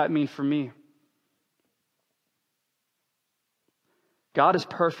 what does that mean for me? God is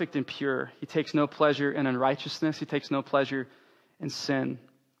perfect and pure. He takes no pleasure in unrighteousness. He takes no pleasure in sin.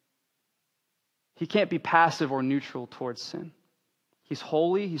 He can't be passive or neutral towards sin. He's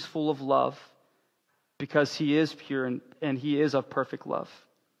holy. He's full of love because he is pure and he is of perfect love.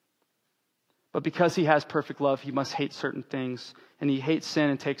 But because he has perfect love, he must hate certain things, and he hates sin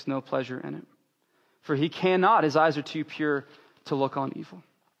and takes no pleasure in it. For he cannot, his eyes are too pure to look on evil.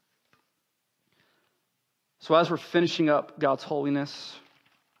 So as we're finishing up God's holiness,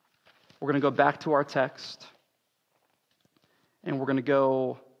 we're going to go back to our text. And we're going to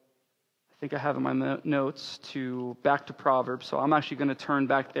go, I think I have in my notes, back to Proverbs. So I'm actually going to turn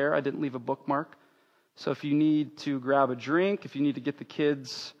back there. I didn't leave a bookmark. So if you need to grab a drink, if you need to get the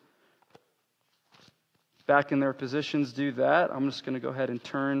kids back in their positions, do that. I'm just going to go ahead and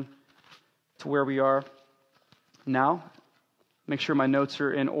turn to where we are now. Make sure my notes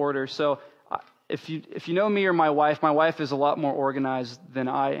are in order. So if you know me or my wife is a lot more organized than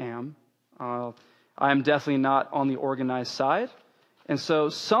I am. I am definitely not on the organized side. And so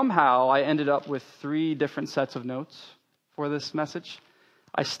somehow I ended up with 3 different sets of notes for this message.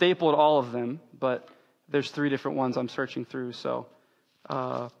 I stapled all of them, but there's 3 different ones I'm searching through. So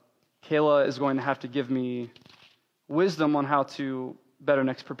Kayla is going to have to give me wisdom on how to better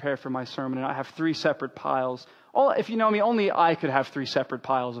next prepare for my sermon. And I have 3 separate piles. If you know me, only I could have 3 separate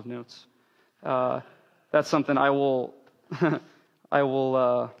piles of notes. That's something I will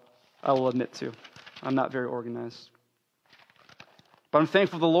admit to. I'm not very organized. But I'm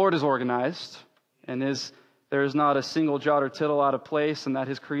thankful the Lord is organized, and there is not a single jot or tittle out of place, and that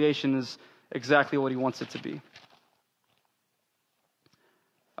his creation is exactly what he wants it to be.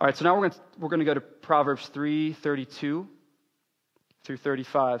 All right, so now we're going to go to Proverbs 3:32 through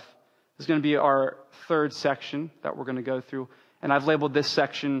 35. This is going to be our 3rd section that we're going to go through. And I've labeled this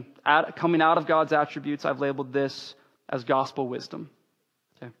section, coming out of God's attributes, I've labeled this as gospel wisdom.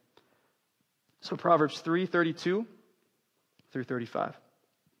 Okay. So Proverbs 3:32 through 35.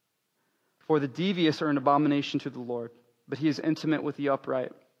 For the devious are an abomination to the Lord, but he is intimate with the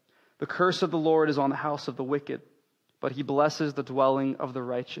upright. The curse of the Lord is on the house of the wicked, but he blesses the dwelling of the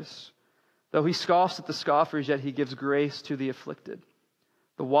righteous. Though he scoffs at the scoffers, yet he gives grace to the afflicted.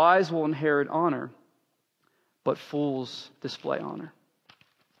 The wise will inherit honor, but fools display honor.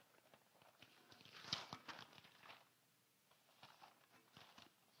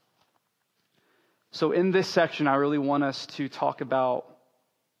 So in this section, I really want us to talk about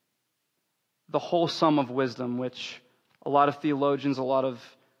the whole sum of wisdom, which a lot of theologians, a lot of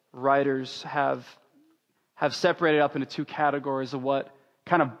writers have separated up into 2 categories of what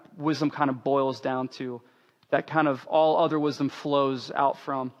kind of wisdom kind of boils down to, that kind of all other wisdom flows out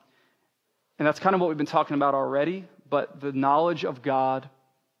from. And that's kind of what we've been talking about already, but the knowledge of God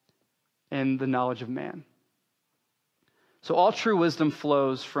and the knowledge of man. So all true wisdom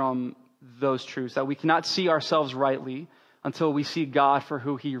flows from those truths, that we cannot see ourselves rightly until we see God for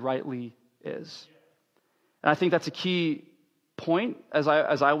who he rightly is. And I think that's a key point as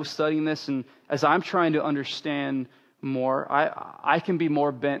I was studying this, and as I'm trying to understand more, I can be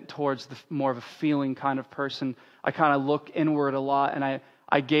more bent towards more of a feeling kind of person. I kind of look inward a lot, and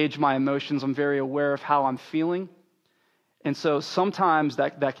I gauge my emotions. I'm very aware of how I'm feeling. And so sometimes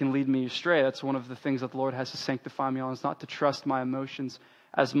that can lead me astray. That's one of the things that the Lord has to sanctify me on, is not to trust my emotions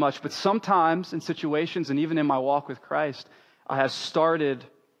as much. But sometimes in situations, and even in my walk with Christ, I have started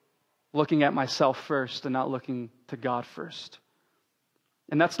looking at myself first and not looking to God first.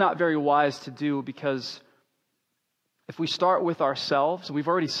 And that's not very wise to do, because if we start with ourselves, we've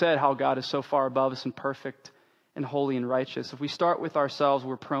already said how God is so far above us and perfect and holy and righteous. If we start with ourselves,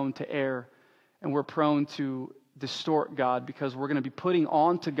 we're prone to err, and we're prone to distort God, because we're going to be putting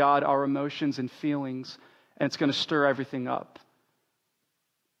onto God our emotions and feelings, and it's going to stir everything up.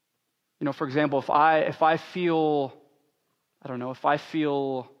 For example, if I feel, I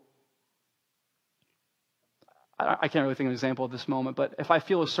can't really think of an example at this moment, but if I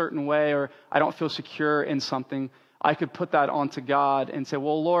feel a certain way or I don't feel secure in something, I could put that onto God and say,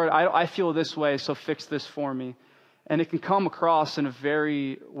 well, Lord, I feel this way, so fix this for me. And it can come across in a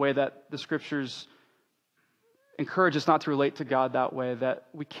very way that the Scriptures encourage us not to relate to God that way, that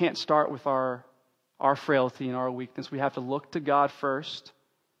we can't start with our frailty and our weakness. We have to look to God first,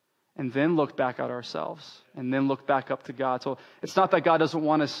 and then look back at ourselves, and then look back up to God. So it's not that God doesn't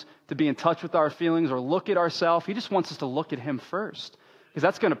want us to be in touch with our feelings or look at ourselves. He just wants us to look at Him first, because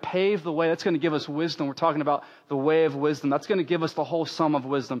that's going to pave the way. That's going to give us wisdom. We're talking about the way of wisdom. That's going to give us the whole sum of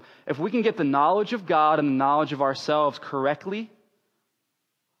wisdom. If we can get the knowledge of God and the knowledge of ourselves correctly,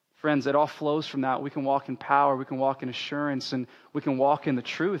 friends, it all flows from that. We can walk in power, we can walk in assurance, and we can walk in the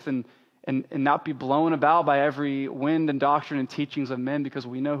truth and not be blown about by every wind and doctrine and teachings of men, because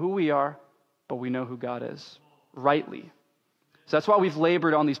we know who we are, but we know who God is, rightly. So that's why we've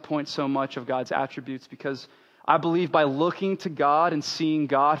labored on these points so much of God's attributes, because I believe by looking to God and seeing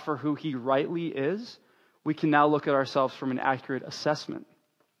God for who He rightly is, we can now look at ourselves from an accurate assessment.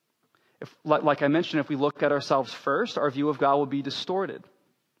 Like I mentioned, if we look at ourselves first, our view of God will be distorted.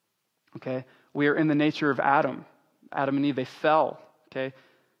 Okay? We are in the nature of Adam. Adam and Eve, they fell. Okay?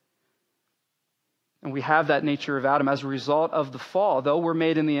 And we have that nature of Adam as a result of the fall. Though we're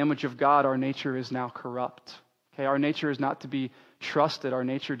made in the image of God, our nature is now corrupt. Okay? Our nature is not to be trusted. Our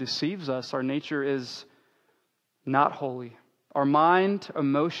nature deceives us. Our nature is not holy. Our mind,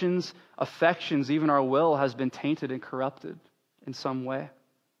 emotions, affections, even our will has been tainted and corrupted in some way.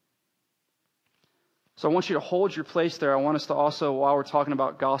 So I want you to hold your place there. I want us to also, while we're talking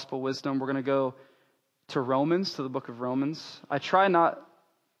about gospel wisdom, we're going to go to Romans, to the book of Romans. I try not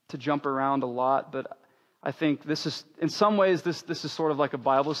to jump around a lot, but I think this is, in some ways, this is sort of like a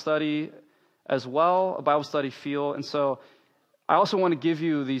Bible study as well, a Bible study feel. And so I also want to give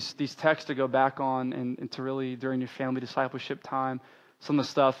you these texts to go back on and to really, during your family discipleship time, some of the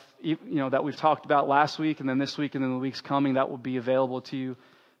stuff that we've talked about last week and then this week and then the weeks coming that will be available to you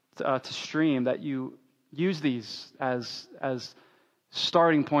to stream, that you use these as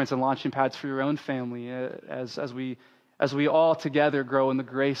starting points and launching pads for your own family as we all together grow in the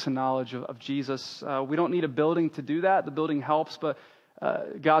grace and knowledge of Jesus. We don't need a building to do that. The building helps, but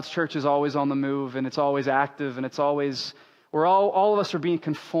God's church is always on the move, and it's always active, and it's always, all of us are being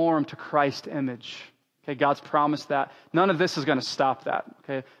conformed to Christ's image. Okay, God's promised that. None of this is going to stop that.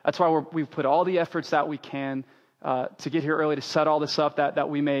 Okay, that's why we've put all the efforts that we can to get here early, to set all this up, that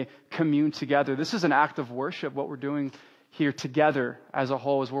we may commune together. This is an act of worship, what we're doing here together as a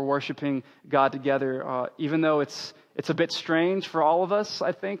whole, as we're worshiping God together. Even though it's a bit strange for all of us,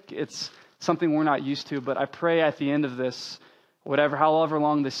 I think it's something we're not used to. But I pray at the end of this, however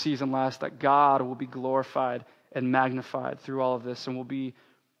long this season lasts, that God will be glorified and magnified through all of this, and we'll be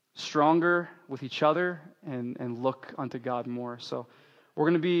stronger with each other and look unto God more. So we're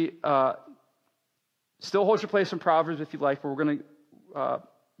going to be, still hold your place in Proverbs if you'd like, but we're going to,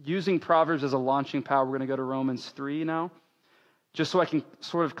 using Proverbs as a launching pad, we're going to go to Romans 3 now. Just so I can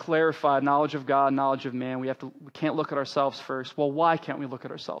sort of clarify knowledge of God, knowledge of man. We can't look at ourselves first. Well, why can't we look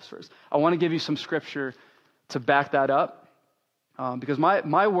at ourselves first? I want to give you some scripture to back that up. Because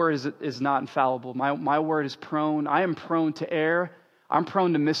my word is not infallible. My word is prone. I am prone to err. I'm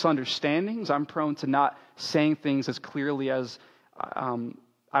prone to misunderstandings. I'm prone to not saying things as clearly as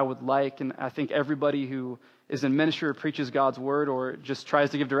I would like. And I think everybody who is in ministry or preaches God's word or just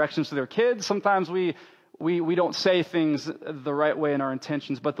tries to give directions to their kids, sometimes we don't say things the right way in our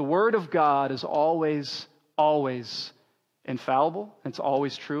intentions. But the word of God is always, always infallible. It's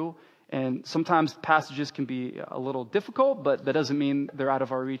always true. And sometimes passages can be a little difficult, but that doesn't mean they're out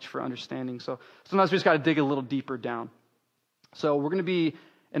of our reach for understanding. So sometimes we just got to dig a little deeper down. So we're going to be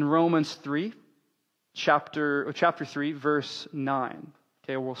in Romans 3, chapter 3, verse 9.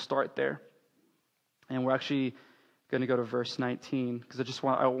 Okay, we'll start there. And we're actually going to go to verse 19 because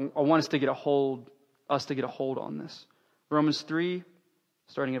I want us to get a hold on this. Romans 3,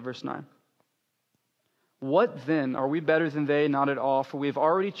 starting at verse 9. What then? Are we better than they? Not at all. For we have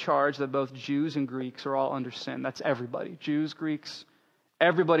already charged that both Jews and Greeks are all under sin. That's everybody. Jews, Greeks,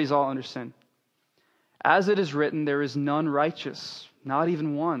 everybody's all under sin. As it is written, there is none righteous, not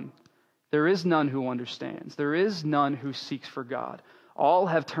even one. There is none who understands. There is none who seeks for God. All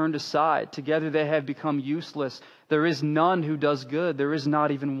have turned aside. Together they have become useless. There is none who does good. There is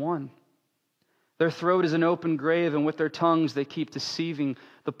not even one. Their throat is an open grave, and with their tongues they keep deceiving.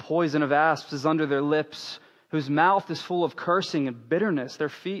 The poison of asps is under their lips. whose mouth is full of cursing and bitterness. Their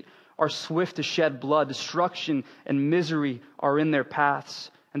feet are swift to shed blood. Destruction and misery are in their paths,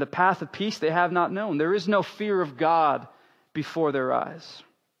 and the path of peace they have not known. There is no fear of God before their eyes.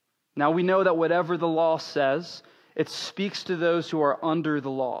 Now we know that whatever the law says, it speaks to those who are under the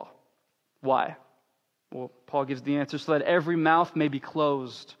law. Why? Well, Paul gives the answer, so that every mouth may be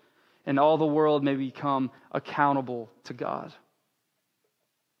closed and all the world may become accountable to God.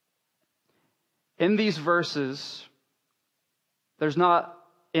 In these verses, there's not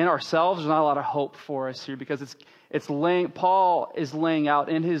a lot of hope for us here, because Paul is laying out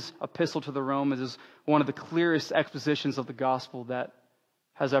in his epistle to the Romans is one of the clearest expositions of the gospel that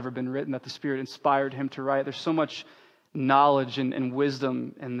has ever been written, that the Spirit inspired him to write. There's so much knowledge and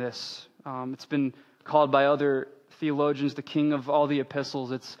wisdom in this. It's been called by other theologians the king of all the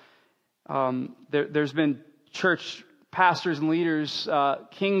epistles. There's been church pastors and leaders,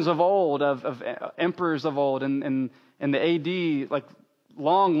 kings of old, of emperors of old, and in the AD, like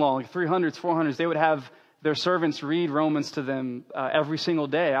long, 300s, 400s, they would have their servants read Romans to them every single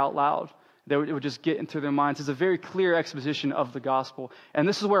day out loud. It would just get into their minds. It's a very clear exposition of the gospel. And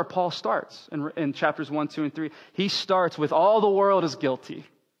this is where Paul starts in chapters 1, 2, and 3. He starts with all the world is guilty.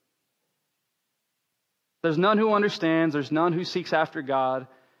 There's none who understands. There's none who seeks after God.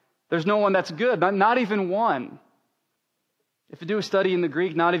 There's no one that's good, not even one. If you do a study in the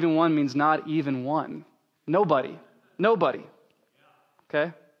Greek, not even one means not even one. Nobody.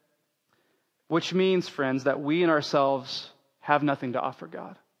 Okay? Which means, friends, that we in ourselves have nothing to offer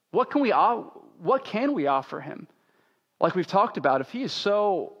God. What can we offer him? Like we've talked about, if he is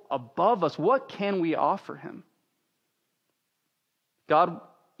so above us, what can we offer him? God,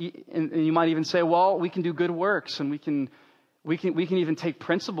 and you might even say, well, we can do good works, and we can even take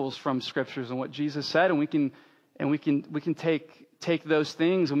principles from scriptures and what Jesus said, and we can take those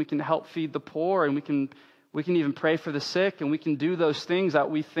things, and we can help feed the poor, and we can even pray for the sick, and we can do those things that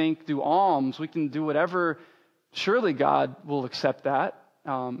we think, do alms, we can do whatever. Surely God will accept that,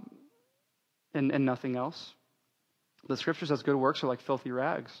 and nothing else. The scripture says good works are like filthy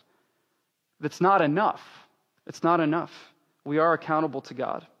rags. That's not enough. It's not enough. We are accountable to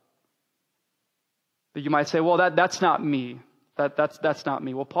God. But you might say, well, that's not me. That's not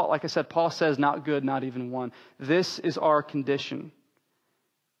me. Well, Paul, like I said, Paul says not good, not even one. This is our condition.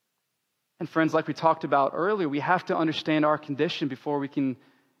 And friends, like we talked about earlier, we have to understand our condition before we can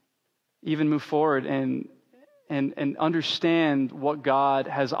even move forward and understand what God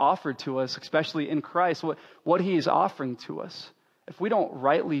has offered to us, especially in Christ, what he is offering to us. If we don't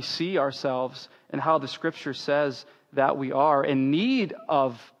rightly see ourselves and how the scripture says that we are in need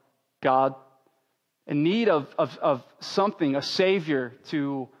of God, in need of something, a Savior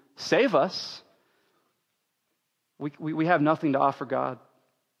to save us, we have nothing to offer God.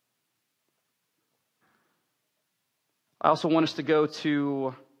 I also want us to go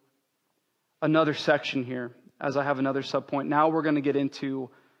to another section here, as I have another subpoint. Now we're going to get into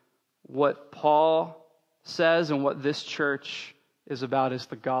what Paul says and what this church is about, is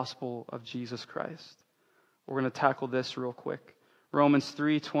the gospel of Jesus Christ. We're going to tackle this real quick. Romans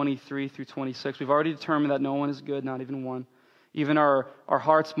 3:23 through 26. We've already determined that no one is good, not even one. Even our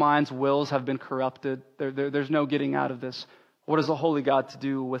hearts, minds, wills have been corrupted. There's no getting out of this. What is the holy God to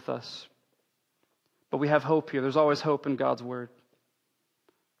do with us? But we have hope here. There's always hope in God's word.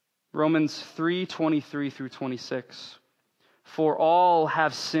 Romans 3:23 through 26. For all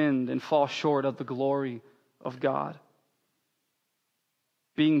have sinned and fall short of the glory of God,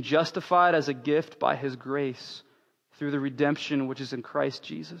 being justified as a gift by his grace through the redemption which is in Christ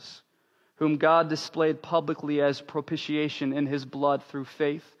Jesus, whom God displayed publicly as propitiation in his blood through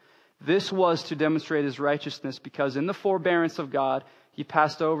faith. This was to demonstrate his righteousness, because in the forbearance of God he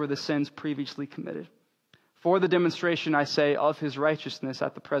passed over the sins previously committed. For the demonstration, I say, of his righteousness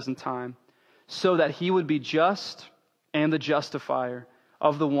at the present time, so that he would be just and the justifier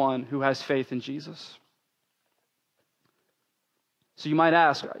of the one who has faith in Jesus. So you might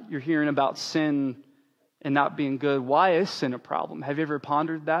ask, you're hearing about sin and not being good. Why is sin a problem? Have you ever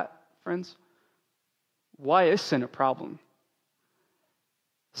pondered that, friends? Why is sin a problem?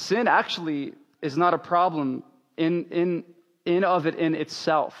 Sin actually is not a problem in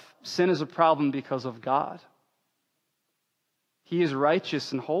itself. Sin is a problem because of God. He is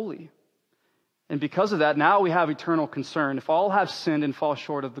righteous and holy. And because of that, now we have eternal concern. If all have sinned and fall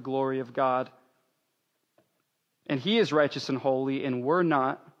short of the glory of God, and he is righteous and holy, and we're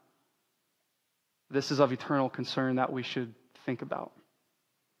not, this is of eternal concern that we should think about.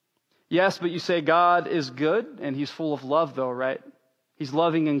 Yes, but you say God is good, and he's full of love, though, right? He's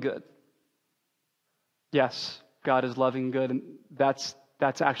loving and good. Yes, God is loving and good, and that's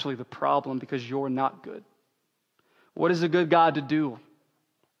actually the problem, because you're not good. What is a good God to do?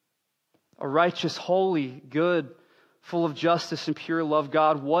 A righteous, holy, good, full of justice and pure love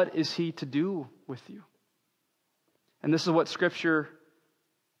God, what is he to do with you? And this is what Scripture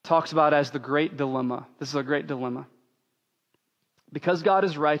talks about as the great dilemma. This is a great dilemma. Because God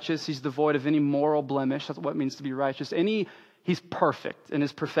is righteous, he's devoid of any moral blemish. That's what it means to be righteous. He's perfect in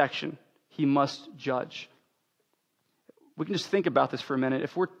his perfection. He must judge. We can just think about this for a minute.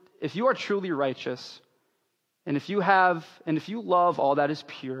 If you are truly righteous, and if you love all that is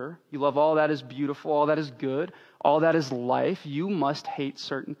pure, you love all that is beautiful, all that is good, all that is life, you must hate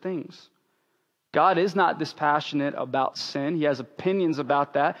certain things. God is not dispassionate about sin. He has opinions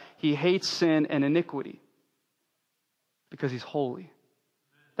about that. He hates sin and iniquity because he's holy.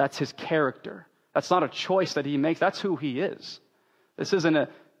 That's his character. That's not a choice that he makes. That's who he is. This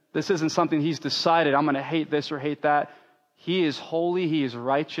isn't something he's decided, I'm going to hate this or hate that. He is holy. He is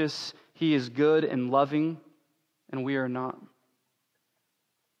righteous. He is good and loving, and we are not. You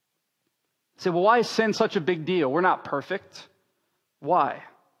say, well, why is sin such a big deal? We're not perfect. Why?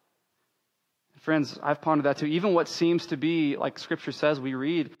 Friends, I've pondered that too. Even what seems to be, like Scripture says, we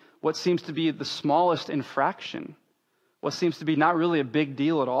read, what seems to be the smallest infraction, what seems to be not really a big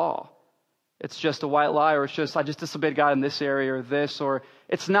deal at all. It's just a white lie, or it's just, I just disobeyed God in this area or this, or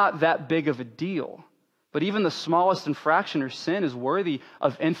it's not that big of a deal. But even the smallest infraction or sin is worthy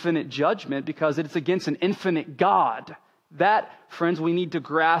of infinite judgment because it's against an infinite God. That, friends, we need to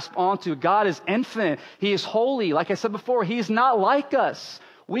grasp onto. God is infinite. He is holy. Like I said before, He is not like us.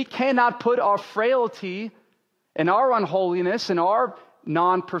 We cannot put our frailty and our unholiness and our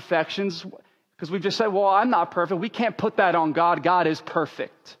non-perfections, because we've just said, well, I'm not perfect. We can't put that on God. God is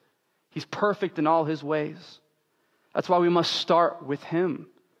perfect. He's perfect in all His ways. That's why we must start with Him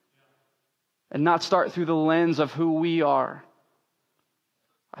and not start through the lens of who we are.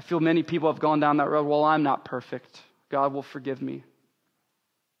 I feel many people have gone down that road. Well, I'm not perfect. God will forgive me.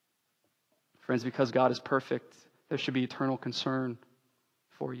 Friends, because God is perfect, there should be eternal concern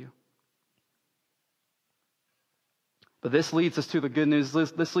for you. But this leads us to the good news.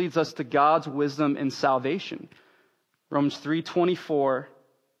 This leads us to God's wisdom in salvation. Romans 3:24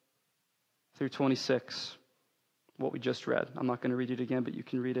 through 26, what we just read. I'm not going to read it again, but you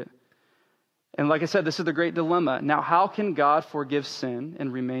can read it. And like I said, this is the great dilemma. Now, how can God forgive sin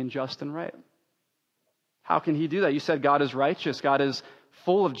and remain just and right? How can He do that? You said God is righteous. God is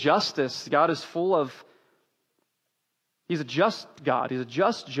full of justice. God is full of... He's a just God. He's a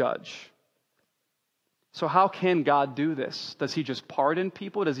just judge. So how can God do this? Does He just pardon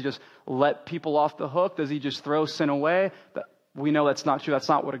people? Does He just let people off the hook? Does He just throw sin away? We know that's not true. That's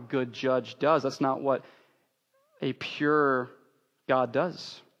not what a good judge does. That's not what a pure God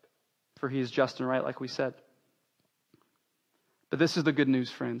does. For He is just and right, like we said. But this is the good news,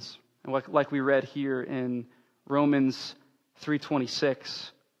 friends. And like we read here in Romans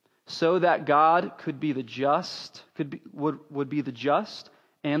 3:26, so that God could be the just, would be the just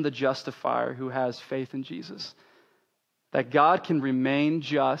and the justifier who has faith in Jesus. That God can remain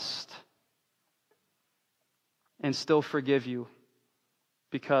just and still forgive you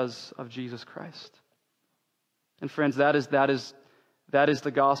because of Jesus Christ. And friends, that is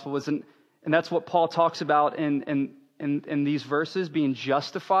the gospel. And that's what Paul talks about in these verses, being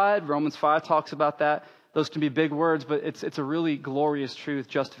justified. Romans 5 talks about that. Those can be big words, but it's a really glorious truth,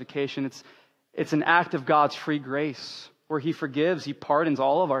 justification. It's an act of God's free grace where He forgives, He pardons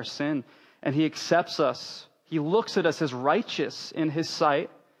all of our sin, and He accepts us. He looks at us as righteous in His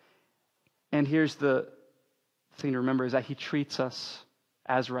sight. And here's the thing to remember, is that He treats us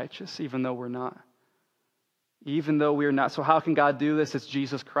as righteous, even though we're not. Even though we are not. So how can God do this? It's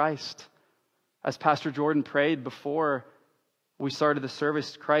Jesus Christ. As Pastor Jordan prayed before we started the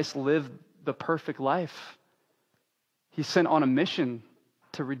service, Christ lived the perfect life. He's sent on a mission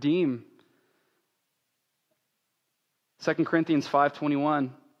to redeem. 2 Corinthians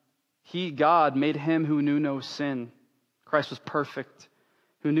 5:21, He, God, made Him who knew no sin. Christ was perfect,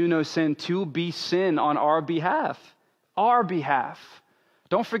 who knew no sin, to be sin on our behalf. Our behalf.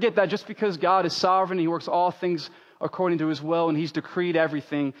 Don't forget that just because God is sovereign, He works all things according to His will, and He's decreed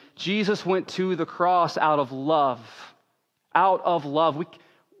everything. Jesus went to the cross out of love. Out of love.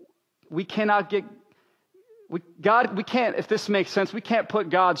 We cannot get... We can't, if this makes sense, we can't put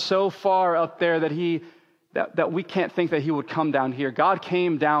God so far up there that we can't think that He would come down here. God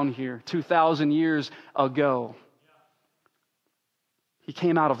came down here 2,000 years ago. He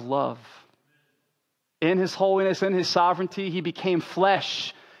came out of love. In His holiness, in His sovereignty, He became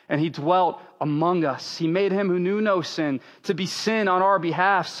flesh and He dwelt among us. He made Him who knew no sin to be sin on our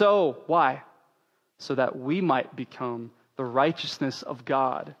behalf. So, why? So that we might become the righteousness of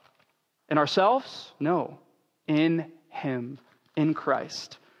God. In ourselves? No. in him, in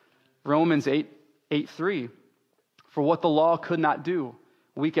Christ. Romans 8:3. For what the law could not do,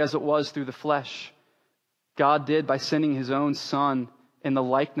 weak as it was through the flesh, God did by sending his own Son in the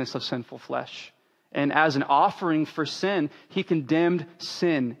likeness of sinful flesh. And as an offering for sin, he condemned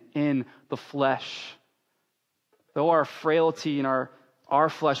sin in the flesh. Though our frailty in our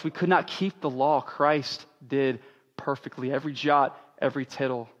flesh, we could not keep the law, Christ did perfectly. Every jot, every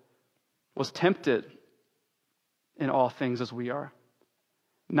tittle, was tempted in all things as we are.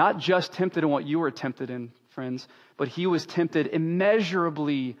 Not just tempted in what you were tempted in, friends, but he was tempted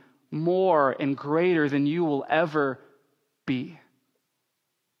immeasurably more and greater than you will ever be.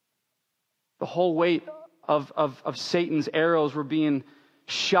 The whole weight of Satan's arrows were being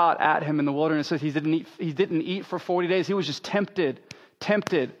shot at him in the wilderness. He didn't eat for 40 days. He was just tempted.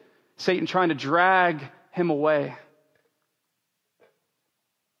 Satan trying to drag him away.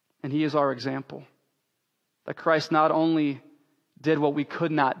 And he is our example. That Christ not only did what we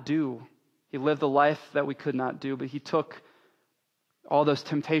could not do, he lived the life that we could not do, but he took all those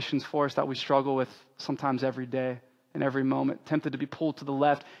temptations for us that we struggle with sometimes every day and every moment, tempted to be pulled to the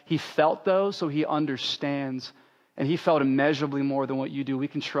left. He felt those, so he understands. And he felt immeasurably more than what you do. We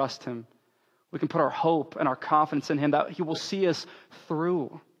can trust him. We can put our hope and our confidence in him that he will see us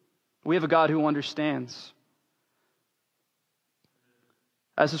through. We have a God who understands.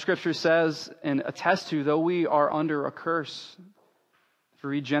 As the scripture says and attests to, though we are under a curse, if you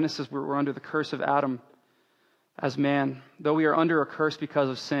read Genesis, we're under the curse of Adam as man. Though we are under a curse because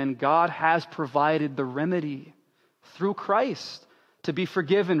of sin, God has provided the remedy through Christ to be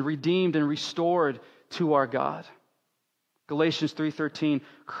forgiven, redeemed, and restored to our God. Galatians 3:13,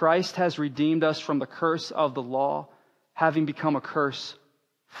 Christ has redeemed us from the curse of the law, having become a curse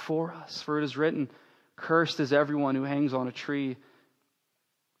for us. For it is written, cursed is everyone who hangs on a tree.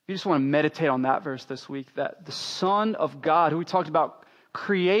 You just want to meditate on that verse this week, that the Son of God, who we talked about,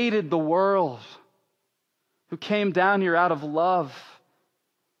 created the world, who came down here out of love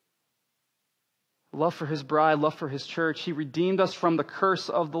for his bride, love for his church. He redeemed us from the curse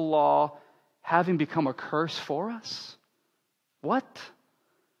of the law, having become a curse for us. What?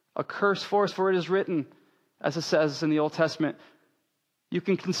 A curse for us, for it is written, as it says in the Old Testament, you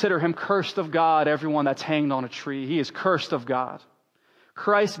can consider him cursed of God, everyone that's hanged on a tree. He is cursed of God.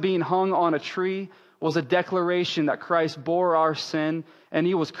 Christ being hung on a tree was a declaration that Christ bore our sin, and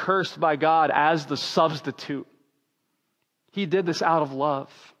he was cursed by God as the substitute. He did this out of love.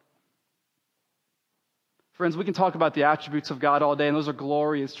 Friends, we can talk about the attributes of God all day, and those are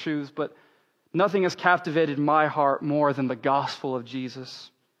glorious truths, but nothing has captivated my heart more than the gospel of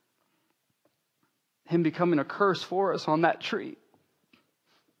Jesus. Him becoming a curse for us on that tree.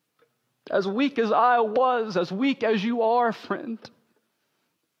 As weak as I was, as weak as you are, friend,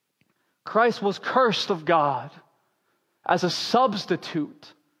 Christ was cursed of God as a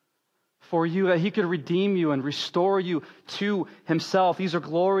substitute for you, that he could redeem you and restore you to himself. These are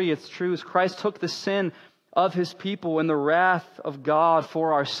glorious truths. Christ took the sin of his people and the wrath of God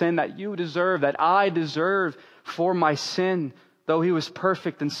for our sin that you deserve, that I deserve for my sin, though he was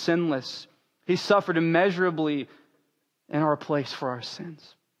perfect and sinless. He suffered immeasurably in our place for our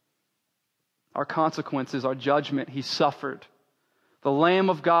sins. Our consequences, our judgment, he suffered. The Lamb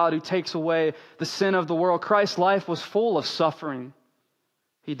of God who takes away the sin of the world. Christ's life was full of suffering.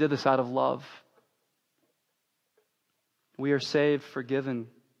 He did this out of love. We are saved, forgiven,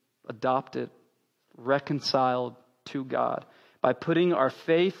 adopted, reconciled to God by putting our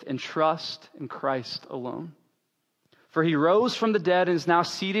faith and trust in Christ alone. For he rose from the dead and is now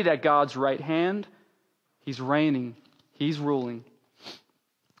seated at God's right hand. He's reigning, he's ruling,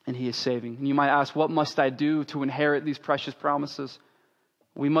 and he is saving. And you might ask, what must I do to inherit these precious promises?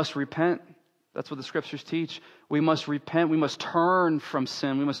 We must repent. That's what the scriptures teach. We must repent. We must turn from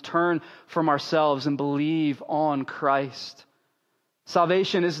sin. We must turn from ourselves and believe on Christ.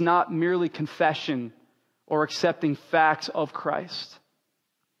 Salvation is not merely confession or accepting facts of Christ.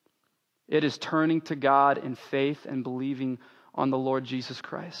 It is turning to God in faith and believing on the Lord Jesus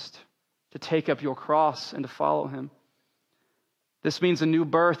Christ, to take up your cross and to follow him. This means a new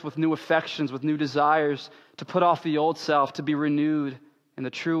birth with new affections, with new desires, to put off the old self, to be renewed in the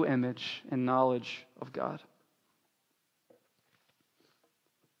true image and knowledge of God.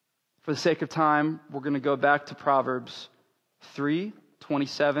 For the sake of time, we're going to go back to Proverbs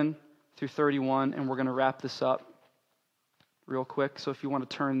 3:27 through 31, and we're going to wrap this up real quick. So if you want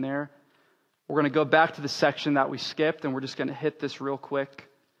to turn there, we're going to go back to the section that we skipped, and we're just going to hit this real quick.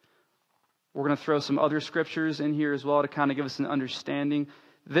 We're going to throw some other scriptures in here as well to kind of give us an understanding.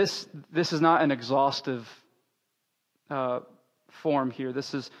 This is not an exhaustive form here.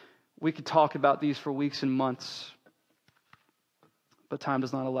 We could talk about these for weeks and months, but time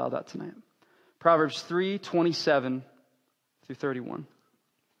does not allow that tonight. Proverbs 3:27 through 31.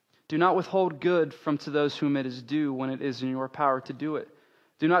 Do not withhold good from to those whom it is due when it is in your power to do it.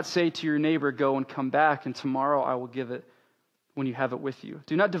 Do not say to your neighbor, go and come back, and tomorrow I will give it when you have it with you.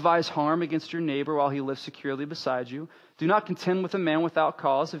 Do not devise harm against your neighbor while he lives securely beside you. Do not contend with a man without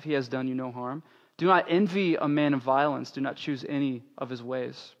cause if he has done you no harm. Do not envy a man of violence. Do not choose any of his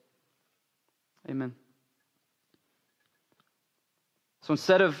ways. Amen. So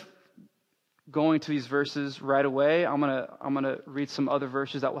instead of going to these verses right away, I'm gonna read some other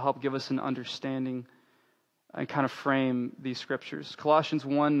verses that will help give us an understanding and kind of frame these scriptures. Colossians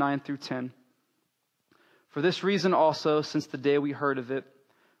 1:9 through 10. For this reason also, since the day we heard of it,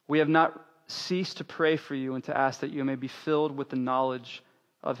 we have not ceased to pray for you and to ask that you may be filled with the knowledge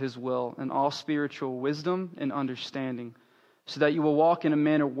of his will and all spiritual wisdom and understanding, so that you will walk in a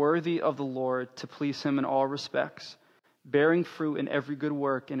manner worthy of the Lord, to please him in all respects, bearing fruit in every good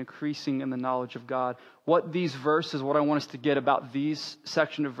work and increasing in the knowledge of God. What I want us to get about these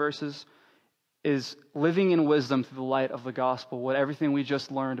section of verses is living in wisdom through the light of the gospel. What everything we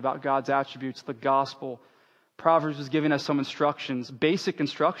just learned about God's attributes, the gospel. Proverbs was giving us some instructions, basic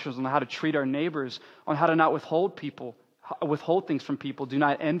instructions on how to treat our neighbors, on how to not withhold things from people. Do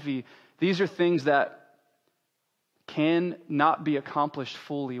not envy. These are things that can not be accomplished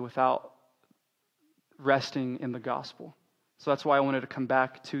fully without resting in the gospel. So that's why I wanted to come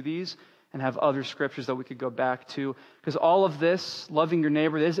back to these and have other scriptures that we could go back to. Because all of this, loving your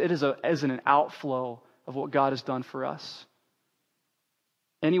neighbor, it is an outflow of what God has done for us.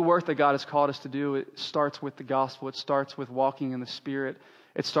 Any work that God has called us to do, it starts with the gospel. It starts with walking in the Spirit.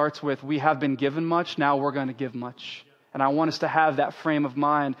 It starts with, we have been given much, now we're going to give much. And I want us to have that frame of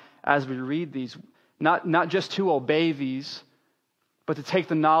mind as we read these. Not just to obey these, but to take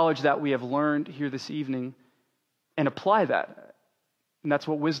the knowledge that we have learned here this evening and apply that. And that's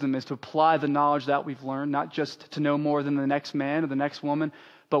what wisdom is, to apply the knowledge that we've learned, not just to know more than the next man or the next woman,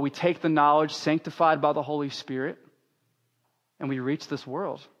 but we take the knowledge sanctified by the Holy Spirit and we reach this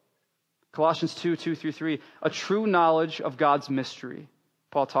world. Colossians 2:2 through 3, a true knowledge of God's mystery.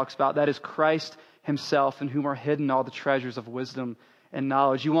 Paul talks about that is Christ himself, in whom are hidden all the treasures of wisdom and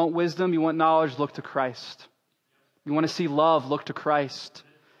knowledge. You want wisdom, you want knowledge, look to Christ. You want to see love, look to Christ.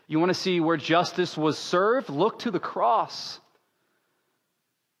 You want to see where justice was served, look to the cross.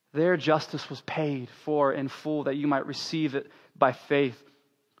 There justice was paid for in full, that you might receive it by faith.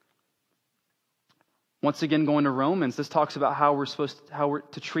 Once again, going to Romans, this talks about how we're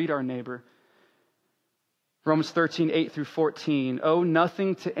to treat our neighbor. Romans 13:8 through 14. Owe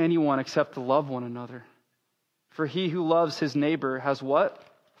nothing to anyone except to love one another. For he who loves his neighbor has what?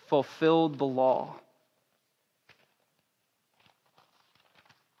 Fulfilled the law.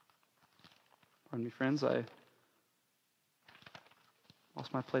 Pardon me, friends, I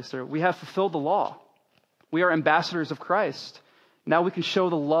lost my place there. We have fulfilled the law. We are ambassadors of Christ. Now we can show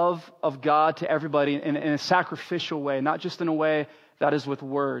the love of God to everybody in a sacrificial way, not just in a way that is with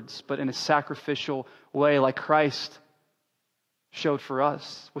words, but in a sacrificial way, like Christ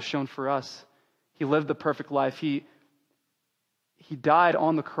was shown for us. He lived the perfect life. He died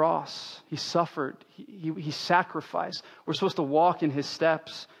on the cross. He suffered. He sacrificed. We're supposed to walk in his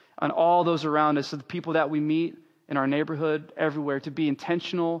steps, on all those around us, so the people that we meet in our neighborhood, everywhere, to be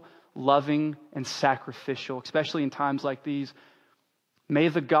intentional, loving, and sacrificial, especially in times like these. May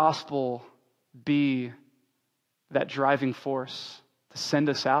the gospel be that driving force to send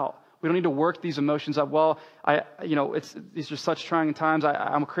us out. We don't need to work these emotions up. Well, these are such trying times.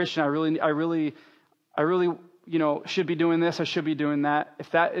 I'm a Christian. I really, should be doing this. I should be doing that. If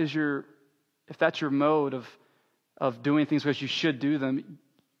that's your mode of doing things because you should do them,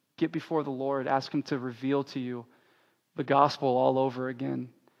 get before the Lord. Ask him to reveal to you the gospel all over again.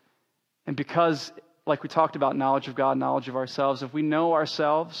 And because, like we talked about, knowledge of God, knowledge of ourselves, if we know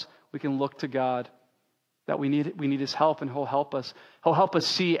ourselves, we can look to God. That we need his help, and he'll help us. He'll help us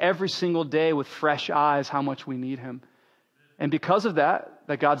see every single day with fresh eyes how much we need him. And because of that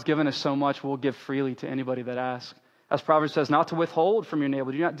God's given us so much, we'll give freely to anybody that asks. As Proverbs says, not to withhold from your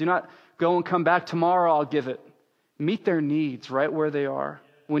neighbor. Do not go and come back tomorrow, I'll give it. Meet their needs right where they are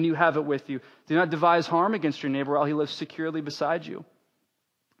when you have it with you. Do not devise harm against your neighbor while he lives securely beside you.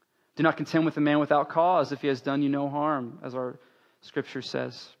 Do not contend with a man without cause if he has done you no harm, as our scripture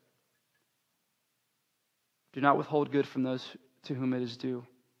says. Do not withhold good from those to whom it is due.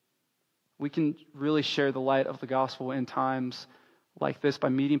 We can really share the light of the gospel in times like this by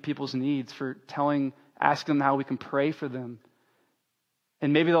meeting people's needs, asking them how we can pray for them.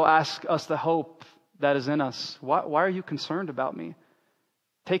 And maybe they'll ask us the hope that is in us. Why are you concerned about me?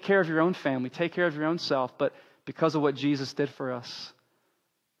 Take care of your own family. Take care of your own self. But because of what Jesus did for us,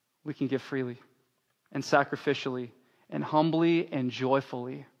 we can give freely and sacrificially and humbly and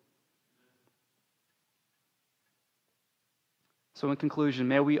joyfully. So in conclusion,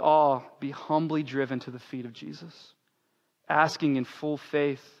 may we all be humbly driven to the feet of Jesus, asking in full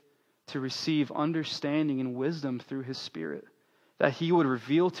faith to receive understanding and wisdom through his Spirit, that he would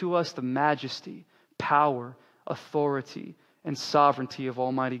reveal to us the majesty, power, authority, and sovereignty of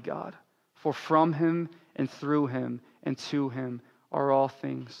Almighty God. For from him and through him and to him are all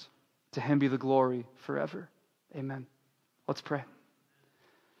things. To him be the glory forever. Amen. Let's pray.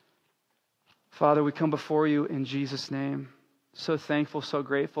 Father, we come before you in Jesus' name. So thankful, so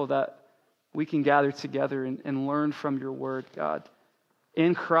grateful that we can gather together and learn from your word, God.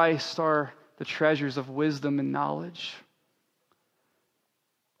 In Christ are the treasures of wisdom and knowledge.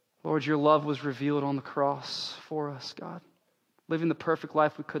 Lord, your love was revealed on the cross for us, God. Living the perfect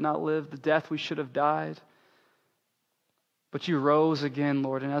life we could not live, the death we should have died. But you rose again,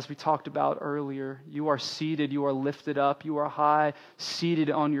 Lord, and as we talked about earlier, you are seated, you are lifted up, you are high, seated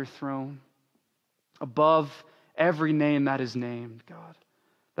on your throne, above every name that is named, God.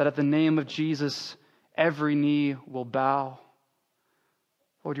 That at the name of Jesus, every knee will bow.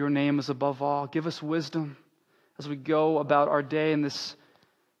 Lord, your name is above all. Give us wisdom as we go about our day in this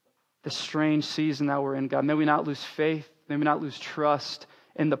strange season that we're in, God. May we not lose faith. May we not lose trust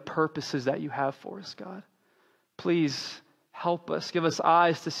in the purposes that you have for us, God. Please help us. Give us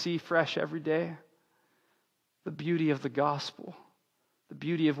eyes to see fresh every day the beauty of the gospel, the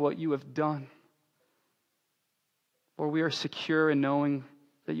beauty of what you have done. Lord, we are secure in knowing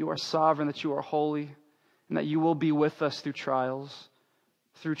that you are sovereign, that you are holy, and that you will be with us through trials,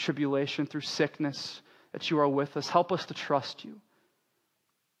 through tribulation, through sickness, that you are with us. Help us to trust you.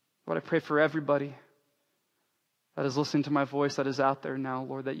 Lord, I pray for everybody that is listening to my voice that is out there now,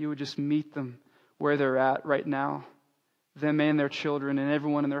 Lord, that you would just meet them where they're at right now, them and their children and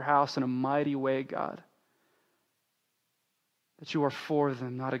everyone in their house in a mighty way, God. That you are for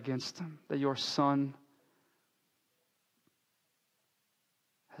them, not against them, that your Son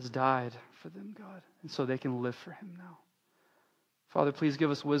has died for them, God, and so they can live for him now. Father, please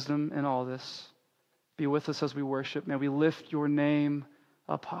give us wisdom in all this. Be with us as we worship. May we lift your name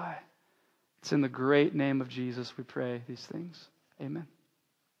up high. It's in the great name of Jesus we pray these things. Amen.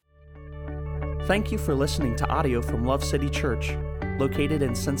 Thank you for listening to audio from Love City Church, located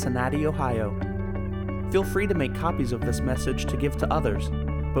in Cincinnati, Ohio. Feel free to make copies of this message to give to others,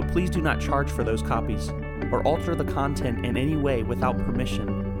 but please do not charge for those copies or alter the content in any way without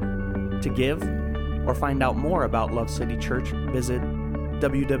permission. To give or find out more about Love City Church, visit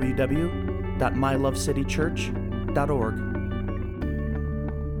www.mylovecitychurch.org.